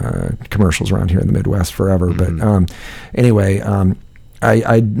on commercials around here in the Midwest forever. Mm-hmm. But anyway,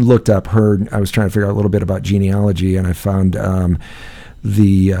 I looked up her. I was trying to figure out a little bit about genealogy, and I found her.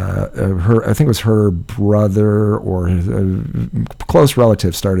 I think it was her brother or a close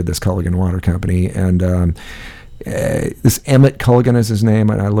relative started this Culligan Water Company, and this Emmett Culligan is his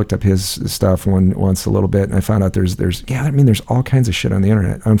name. And I looked up his stuff once a little bit, and I found out there's all kinds of shit on the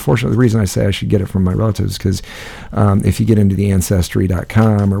internet. Unfortunately, the reason I say I should get it from my relatives is because if you get into the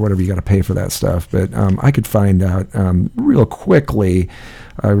Ancestry.com or whatever, you got to pay for that stuff. But I could find out real quickly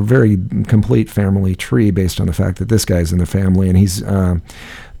a very complete family tree based on the fact that this guy's in the family, and he's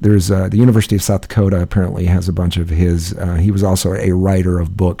there's the University of South Dakota apparently has a bunch of his. He was also a writer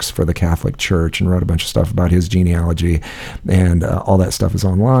of books for the Catholic Church and wrote a bunch of stuff about his genealogy, and all that stuff is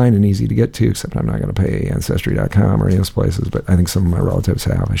online and easy to get to. Except I'm not going to pay Ancestry.com or any of those places, but I think some of my relatives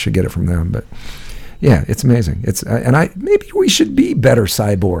have. I should get it from them, but. Yeah, it's amazing. It's maybe we should be better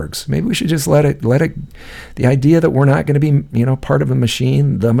cyborgs. Maybe we should just let it. The idea that we're not going to be, part of a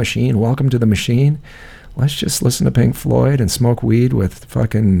machine, the machine. Welcome to the machine. Let's just listen to Pink Floyd and smoke weed with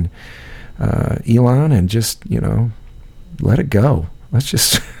fucking Elon and just let it go. Let's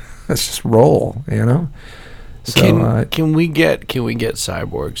just roll. So can we get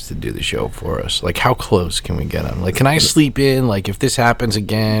cyborgs to do the show for us? Like, how close can we get them? Like, can I sleep in? Like, if this happens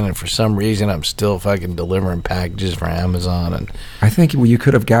again, and for some reason I'm still fucking delivering packages for Amazon, and I think you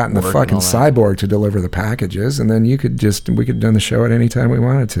could have gotten the fucking cyborg to deliver the packages, and then we could have done the show at any time we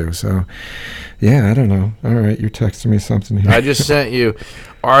wanted to. So, yeah, I don't know. All right, you're texting me something here. I just sent you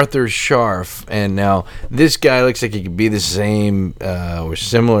Arthur Scharf, and now this guy looks like he could be the same or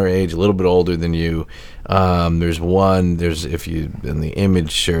similar age, a little bit older than you. If you in the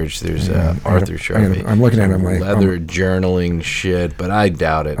image search, there's Arthur Scharf. I'm looking at it on my leather journaling shit, but I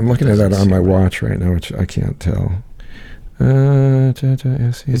doubt it. I'm looking at that on my watch right now, which I can't tell.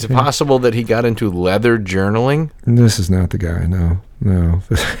 Is it possible that he got into leather journaling? This is not the guy. No, no,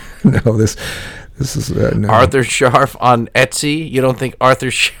 This is no. Arthur Scharf on Etsy. You don't think Arthur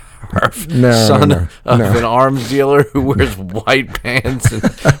Scharf, son of an arms dealer who wears white pants and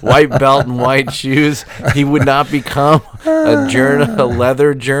white belt and white shoes, he would not become a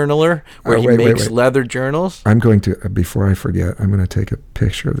leather journaler where he makes leather journals? I'm going to, before I forget, I'm going to take a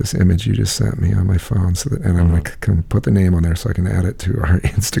picture of this image you just sent me on my phone, and I'm going to put the name on there so I can add it to our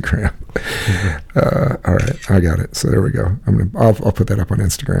Instagram. All right, I got it. So there we go. I'll put that up on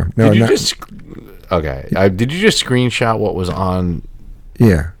Instagram. No, okay. Did you just screenshot what was on?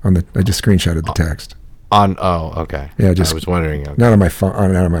 Yeah, I just screenshotted the text. Okay. Yeah, I was wondering. Okay. Not on my phone,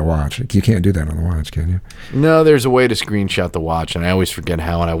 not on my watch. You can't do that on the watch, can you? No, there's a way to screenshot the watch, and I always forget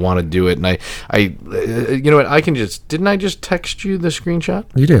how, and I want to do it. And I you know what? Didn't I just text you the screenshot?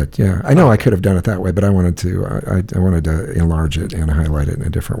 You did, yeah. I know I could have done it that way, but I wanted to. I wanted to enlarge it and highlight it in a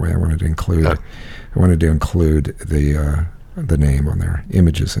different way. I wanted to include. I wanted to include the name on there,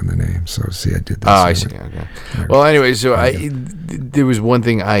 images in the name. So see, I did this. Oh, I see. Okay. Well, anyway, so there was one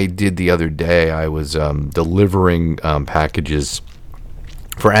thing I did the other day. I was delivering packages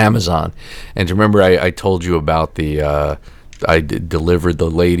for Amazon, and remember I told you about I delivered the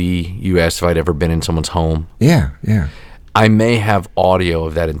lady. You asked if I'd ever been in someone's home. Yeah. I may have audio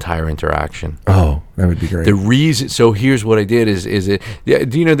of that entire interaction. Oh, that would be great. The reason. So here's what I did.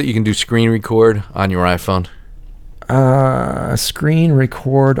 Do you know that you can do screen record on your iPhone? Screen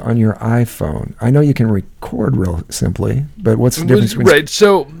record on your iPhone. I know you can record real simply, but what's the difference between... Right,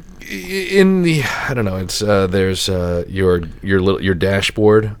 so in the, I don't know, it's there's your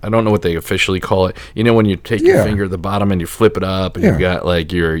dashboard. I don't know what they officially call it. You know when you take your finger at the bottom and you flip it up, and you've got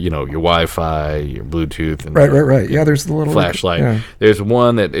like your Wi-Fi, your Bluetooth, and right. Yeah, there's the little flashlight. Yeah. There's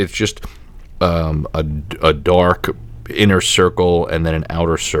one that it's just a dark inner circle and then an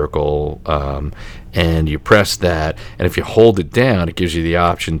outer circle, and you press that, and if you hold it down, it gives you the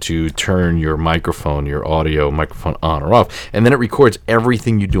option to turn your audio microphone on or off, and then it records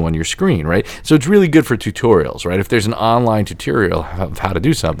everything you do on your screen, right? So it's really good for tutorials, right? If there's an online tutorial of how to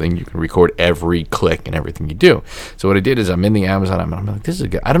do something, you can record every click and everything you do. So what I did is I'm in the Amazon, I'm like, this is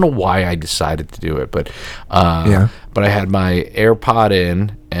good. I don't know why I decided to do it, but I had my AirPod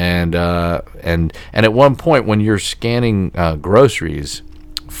in, and at one point when you're scanning groceries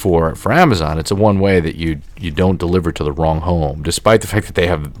for Amazon, it's a one way that you don't deliver to the wrong home, despite the fact that they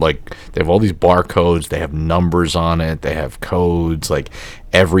have all these barcodes, they have numbers on it, they have codes, like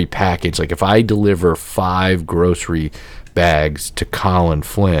every package. Like if I deliver 5 grocery bags to Colin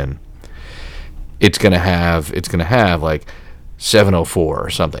Flynn, it's gonna have like 704 or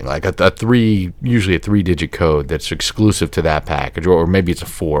something, like usually a 3-digit code that's exclusive to that package, or maybe it's a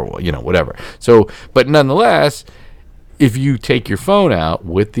 4, whatever. So, but nonetheless, if you take your phone out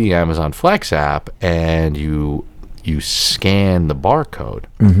with the Amazon Flex app and you scan the barcode,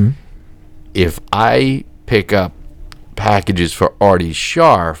 if I pick up packages for Artie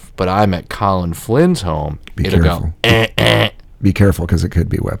Scharf, but I'm at Colin Flynn's home, it'll go, Be careful, because it could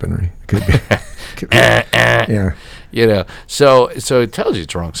be weaponry. It could be, yeah. So it tells you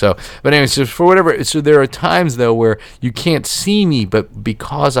it's wrong. So, but anyway, so for whatever, so there are times though where you can't see me, but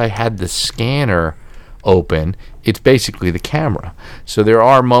because I had the scanner open, it's basically the camera. So there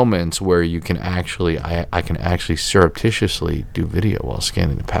are moments where you can actually, I can actually surreptitiously do video while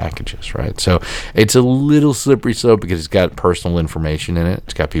scanning the packages, right? So it's a little slippery slope because it's got personal information in it.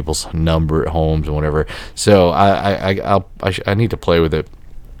 It's got people's number, homes, and whatever. So I need to play with it.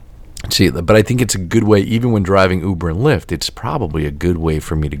 See, but I think it's a good way, even when driving Uber and Lyft, it's probably a good way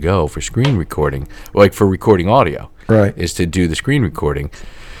for me to go for screen recording, like for recording audio, right? Is to do the screen recording.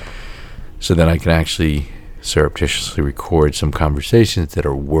 So then I can actually surreptitiously record some conversations that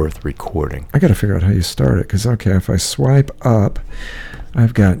are worth recording. I got to figure out how you start it, because if I swipe up,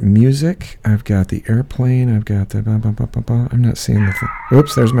 I've got music, I've got the airplane, I've got the I'm not seeing the thing.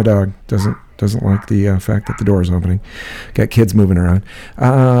 Oops, there's my dog. Doesn't like the fact that the door is opening. Got kids moving around.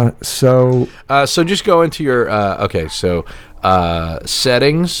 So just go into your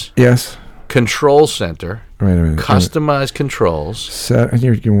settings. Yes. Control center. Wait a minute. Customize controls.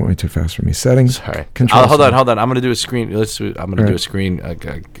 You're going way too fast for me. Settings. Sorry. Hold on. I'm going to do a screen. Do a screen.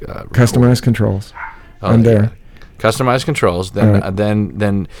 Customize controls. I'm there. Yeah. Customize controls.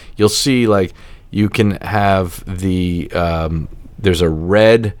 Then you'll see, like, you can have the there's a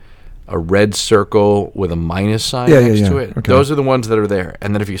red circle with a minus sign next to it. Okay. Those are the ones that are there.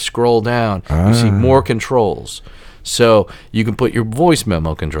 And then if you scroll down, you see more controls. So you can put your voice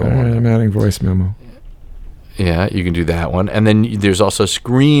memo control on it. I'm adding voice memo. Yeah, you can do that one. And then there's also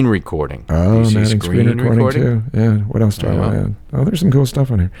screen recording. Oh, I'm adding screen recording too. Yeah, what else do I want to add? Oh, there's some cool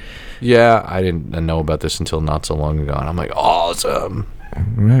stuff on here. Yeah, I didn't know about this until not so long ago. And I'm like, awesome.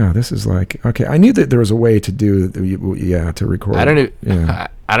 Wow, this is like, okay, I knew that there was a way to do, to record. I don't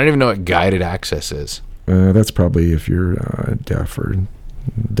even know what guided access is. That's probably if you're deaf or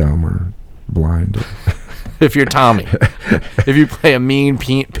dumb or blind. If you're Tommy. If you play a mean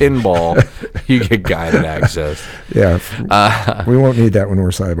pinball, you get guided access. Yeah. We won't need that when we're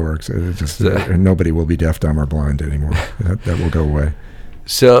cyborgs. Nobody will be deaf, dumb, or blind anymore. That will go away.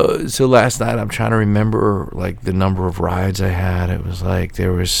 So last night, I'm trying to remember, like, the number of rides I had. It was like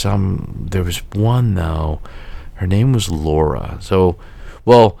there was one, though. Her name was Laura. So,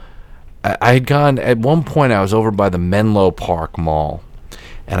 well, I had gone, at one point I was over by the Menlo Park Mall,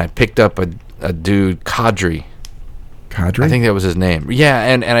 and I picked up a dude, Kadri. Kadri? I think that was his name. Yeah,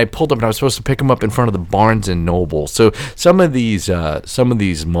 and I pulled up, and I was supposed to pick him up in front of the Barnes and Noble. So some of these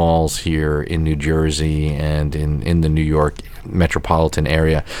malls here in New Jersey and in the New York metropolitan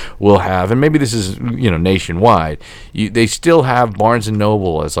area will have, and maybe this is nationwide, they still have Barnes and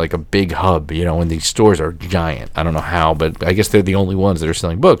Noble as like a big hub, and these stores are giant. I don't know how, but I guess they're the only ones that are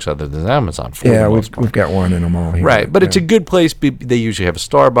selling books other than Amazon. Yeah, we've got one in a mall here. Right, but it's a good place. They usually have a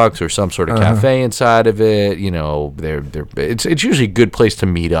Starbucks or some sort of cafe inside of it. It's usually a good place to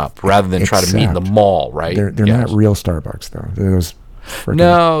meet up rather than try to meet in the mall, right? They're not real Starbucks though. Those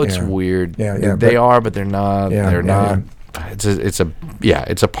it's weird. Yeah, they are, but they're not. Yeah, they're not. Yeah.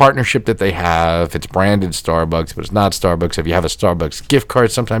 It's a partnership that they have. It's branded Starbucks, but it's not Starbucks. If you have a Starbucks gift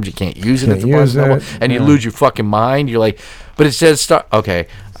card, sometimes you can't use it at the Barnes & Noble, and you lose your fucking mind. You're like, but it says Okay,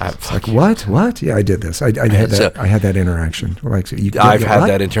 it's like what? Yeah, I did this. I had that. I had that interaction. Like I've had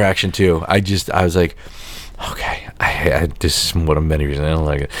that interaction too. I was like, okay, this is what I'm many reasons I don't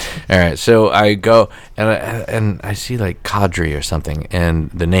like it. All right, so I go and I see like Kadri or something,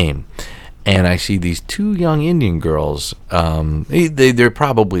 and the name. And I see these two young Indian girls. They're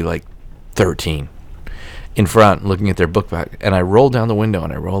probably like 13 in front looking at their book bag. And I roll down the window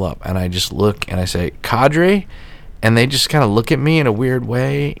and I roll up and I just look and I say, Kadri? And they just kind of look at me in a weird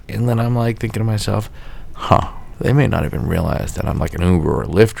way. And then I'm like thinking to myself, they may not even realize that I'm like an Uber or a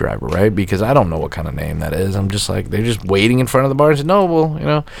Lyft driver, right? Because I don't know what kind of name that is. I'm just like, they're just waiting in front of the Barnes &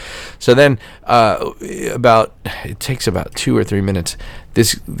 Noble, So then it takes about 2 or 3 minutes.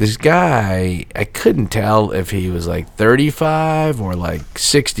 This guy, I couldn't tell if he was like 35 or like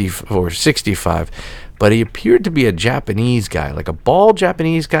 60 or 65, but he appeared to be a Japanese guy, like a bald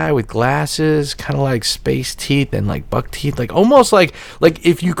Japanese guy with glasses, kind of like space teeth and like buck teeth, like almost like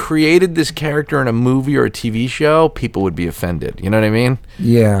if you created this character in a movie or a TV show, people would be offended. You know what I mean?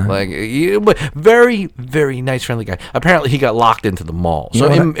 Yeah. Like, but very, very nice, friendly guy. Apparently, he got locked into the mall.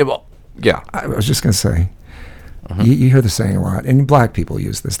 Yeah. I was just gonna say. You hear the saying a lot, and black people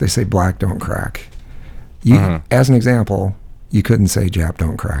use this. They say black don't crack. As an example, you couldn't say Jap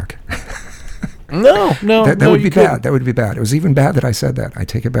don't crack. No. That would be bad. That would be bad. It was even bad that I said that. I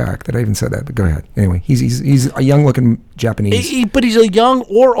take it back that I even said that, but go ahead. Anyway, he's a young-looking Japanese. But he's a young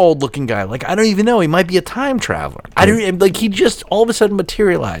or old-looking guy. Like, I don't even know. He might be a time traveler. I don't like. He just all of a sudden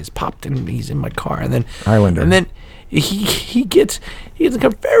materialized, popped in. He's in my car, and then Highlander. And then He's like a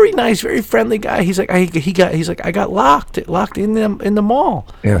very nice, very friendly guy. He's like, I got locked in the mall.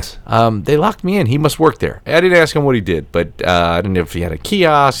 Yes. They locked me in. He must work there. I didn't ask him what he did, but I didn't know if he had a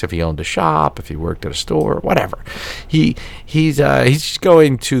kiosk, if he owned a shop, if he worked at a store, whatever. He's just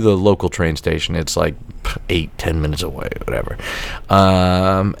going to the local train station. It's like 8-10 minutes away, whatever.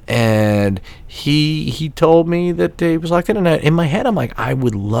 And he told me that he was locked in. And in my head, I'm like, I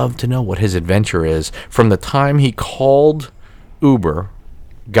would love to know what his adventure is from the time he called Uber,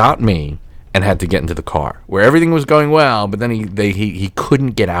 got me, and had to get into the car where everything was going well, but then he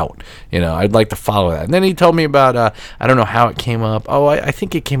couldn't get out. I'd like to follow that. And then he told me about I don't know how it came up. I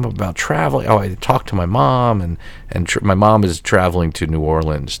think it came up about traveling. I talked to my mom, and my mom is traveling to New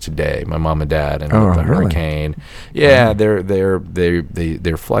Orleans today. My mom and dad, and the hurricane. Yeah,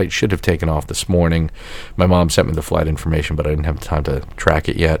 their flight should have taken off this morning. My mom sent me the flight information, but I didn't have time to track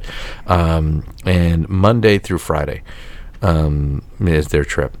it yet. And Monday through Friday is their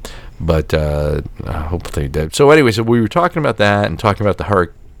trip. But hopefully did. So anyway, so we were talking about that and talking about the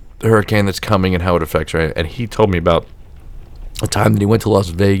hurricane that's coming and how it affects, right? And he told me about a time that he went to Las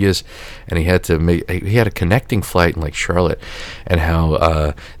Vegas and he had a connecting flight in like Charlotte, and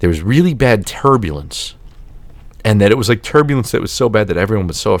how there was really bad turbulence, and that it was like turbulence that was so bad that everyone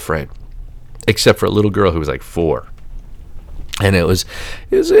was so afraid, except for a little girl who was like 4. And it was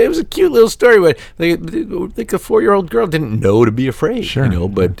a cute little story, but like a 4-year-old girl didn't know to be afraid, sure.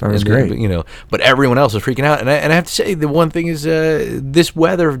 But that was great, But everyone else was freaking out, and I have to say the one thing is this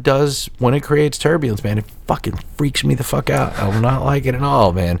weather does, when it creates turbulence, man, it fucking freaks me the fuck out. I do not like it at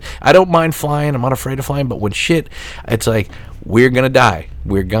all, man. I don't mind flying. I'm not afraid of flying, but when it's like we're gonna die.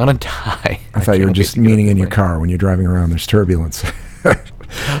 We're gonna die. I thought you were just meaning in your car when you're driving around. There's turbulence.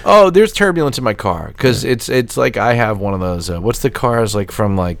 Oh, there's turbulence in my car because it's like I have one of those. What's the cars like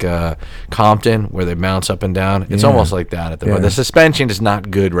from like Compton where they bounce up and down? It's almost like that. The suspension is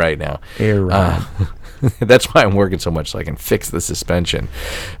not good right now. That's why I'm working so much so I can fix the suspension.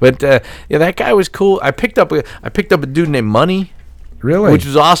 But that guy was cool. I picked up a dude named Money, really, which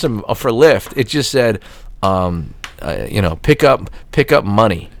was awesome for Lyft. It just said, pick up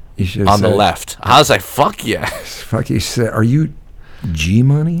Money on the left. I was like, fuck yeah. Fuck you. Said, are you G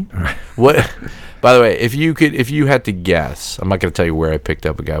Money? What? By the way, if you had to guess, I'm not going to tell you where I picked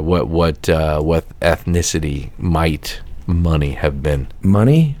up a guy. What ethnicity might Money have been?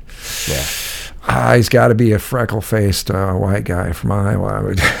 Money? Yeah. He's got to be a freckle-faced white guy from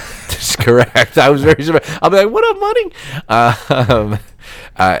Iowa. That's correct. I was very surprised. I'll be like, "What up, Money?"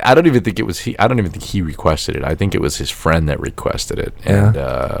 I don't even think it was he. I don't even think he requested it. I think it was his friend that requested it. And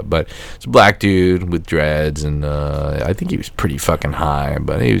but it's a black dude with dreads, and I think he was pretty fucking high,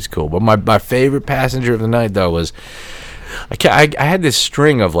 but he was cool. But my favorite passenger of the night though was I had this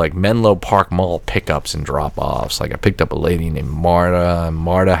string of like Menlo Park Mall pickups and drop-offs. Like I picked up a lady named Marta, and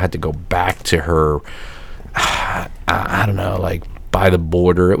Marta had to go back to her. I don't know, like by the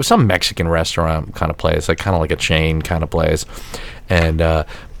border. It was some Mexican restaurant kind of place, like kind of like a chain kind of place. And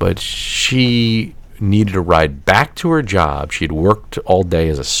but she needed a ride back to her job. She'd worked all day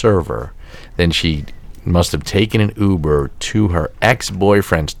as a server. Then she must have taken an Uber to her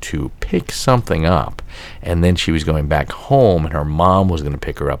ex-boyfriend's to pick something up. And then she was going back home, and her mom was going to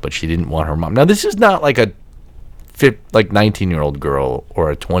pick her up, but she didn't want her mom. Now, this is not like a 19-year-old girl or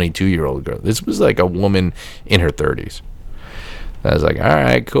a 22-year-old girl. This was like a woman in her 30s. I was like, all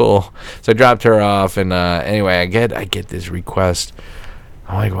right, cool. So I dropped her off, and anyway, I get this request.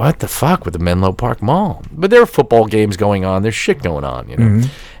 I'm like, what the fuck with the Menlo Park Mall? But there are football games going on. There's shit going on, Mm-hmm.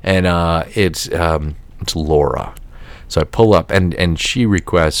 And it's Laura. So I pull up, and she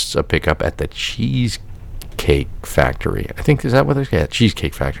requests a pickup at the Cheesecake Factory. I think, is that what it's? Yeah,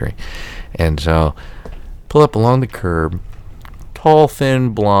 Cheesecake Factory. And so pull up along the curb. Tall, thin,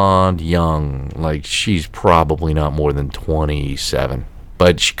 blonde, young. Like, she's probably not more than 27.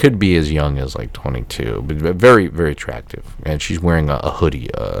 But she could be as young as, like, 22. But very, very attractive. And she's wearing a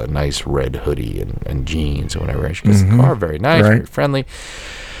hoodie, a nice red hoodie and jeans or whatever. She gets the car, very nice, very friendly.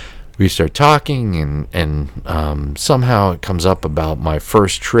 We start talking, and somehow it comes up about my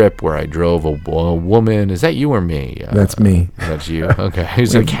first trip where I drove a woman. Is that you or me? That's me. That's you? Okay.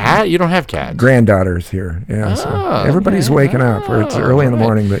 Is it a cat? You don't have cats. Granddaughters here. Yeah. So everybody's waking up. Or it's early in the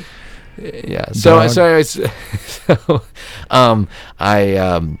morning, but yeah. So I was.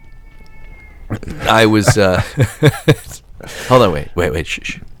 Hold on. Wait.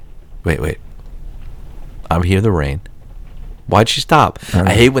 Shh. Wait. I'm here. The rain. Why'd she stop?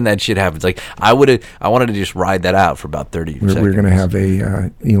 I hate when that shit happens. Like I wanted to just ride that out for about 30 seconds. We're going to have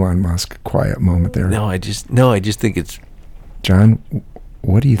a Elon Musk quiet moment there. No, I just think it's. John,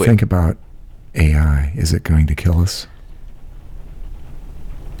 what do you think about AI, is it going to kill us?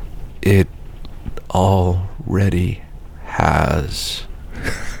 It already has.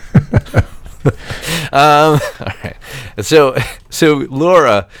 All right. So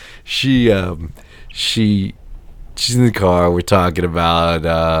Laura, she's in the car. We're talking about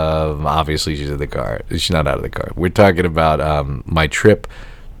obviously she's in the car. She's not out of the car. We're talking about my trip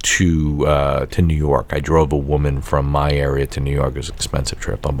to New York. I drove a woman from my area to New York. It was an expensive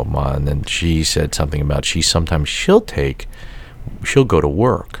trip, blah blah blah. And then she said something about she'll go to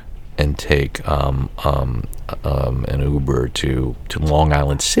work and take an Uber to Long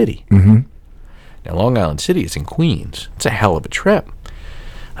Island City. Mm-hmm. Now, Long Island City is in Queens. It's a hell of a trip.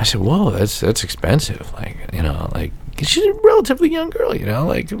 I said, whoa, that's expensive. Like, she's a relatively young girl,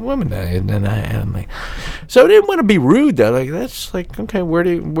 like a woman. And I'm like, so I didn't want to be rude though. Like, that's like, okay, where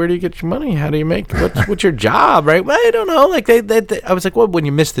do you get your money? How do you make, what's your job, right? Well, I don't know. Like I was like, what, when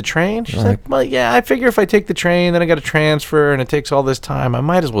you miss the train? She's like, well, yeah, I figure if I take the train, then I got to transfer and it takes all this time. I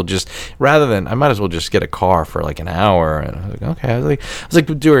might as well just get a car for like an hour. And I was like, okay. I was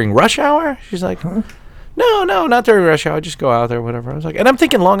like, during rush hour? She's like, huh? No, not during rush hour. Just go out there, whatever. I was like, and I'm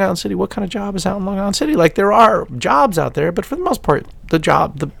thinking Long Island City, what kind of job is out in Long Island City? Like, there are jobs out there, but for the most part,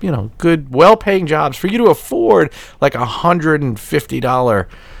 good, well-paying jobs for you to afford like $150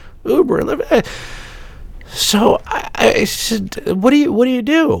 Uber. So I said, what do you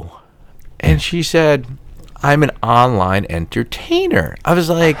do? And she said, I'm an online entertainer. I was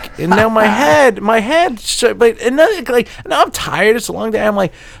like, and now my head, and now I'm tired. It's a long day. I'm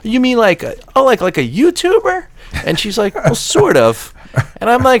like, you mean like a YouTuber? And she's like, well, sort of. And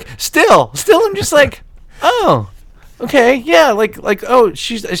I'm like, still, I'm just like, oh, okay, yeah, like, oh,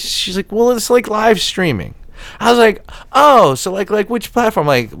 she's like, well, it's like live streaming. I was like, oh, so like which platform?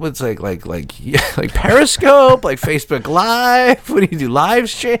 Like, what's like Periscope, like Facebook Live? What do you do,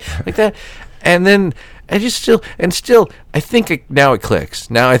 live stream like that? And then. I think now it clicks.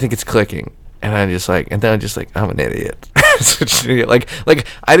 Now I think it's clicking. And I'm just like, I'm an idiot. like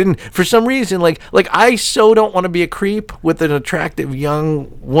I didn't, for some reason, like I so don't want to be a creep with an attractive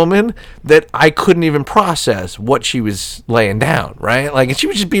young woman that I couldn't even process what she was laying down, right? Like, and she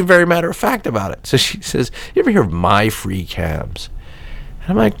was just being very matter of fact about it. So she says, you ever hear of My Free Cabs? And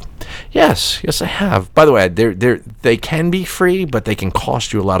I'm like, yes, I have. By the way, they can be free, but they can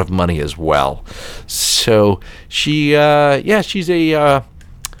cost you a lot of money as well. So she's a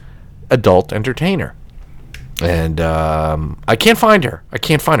adult entertainer, and I can't find her.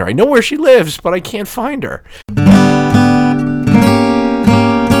 I know where she lives, but I can't find her.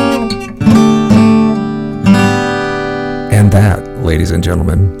 And that, ladies and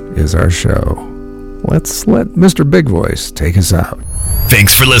gentlemen, is our show. Let's let Mr. Big Voice take us out.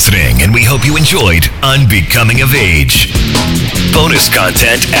 Thanks for listening, and we hope you enjoyed Unbecoming of Age. Bonus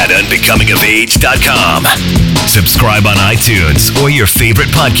content at unbecomingofage.com. Subscribe on iTunes or your favorite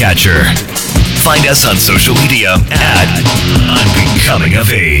podcatcher. Find us on social media at Unbecoming of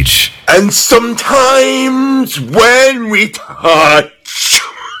Age. And sometimes when we touch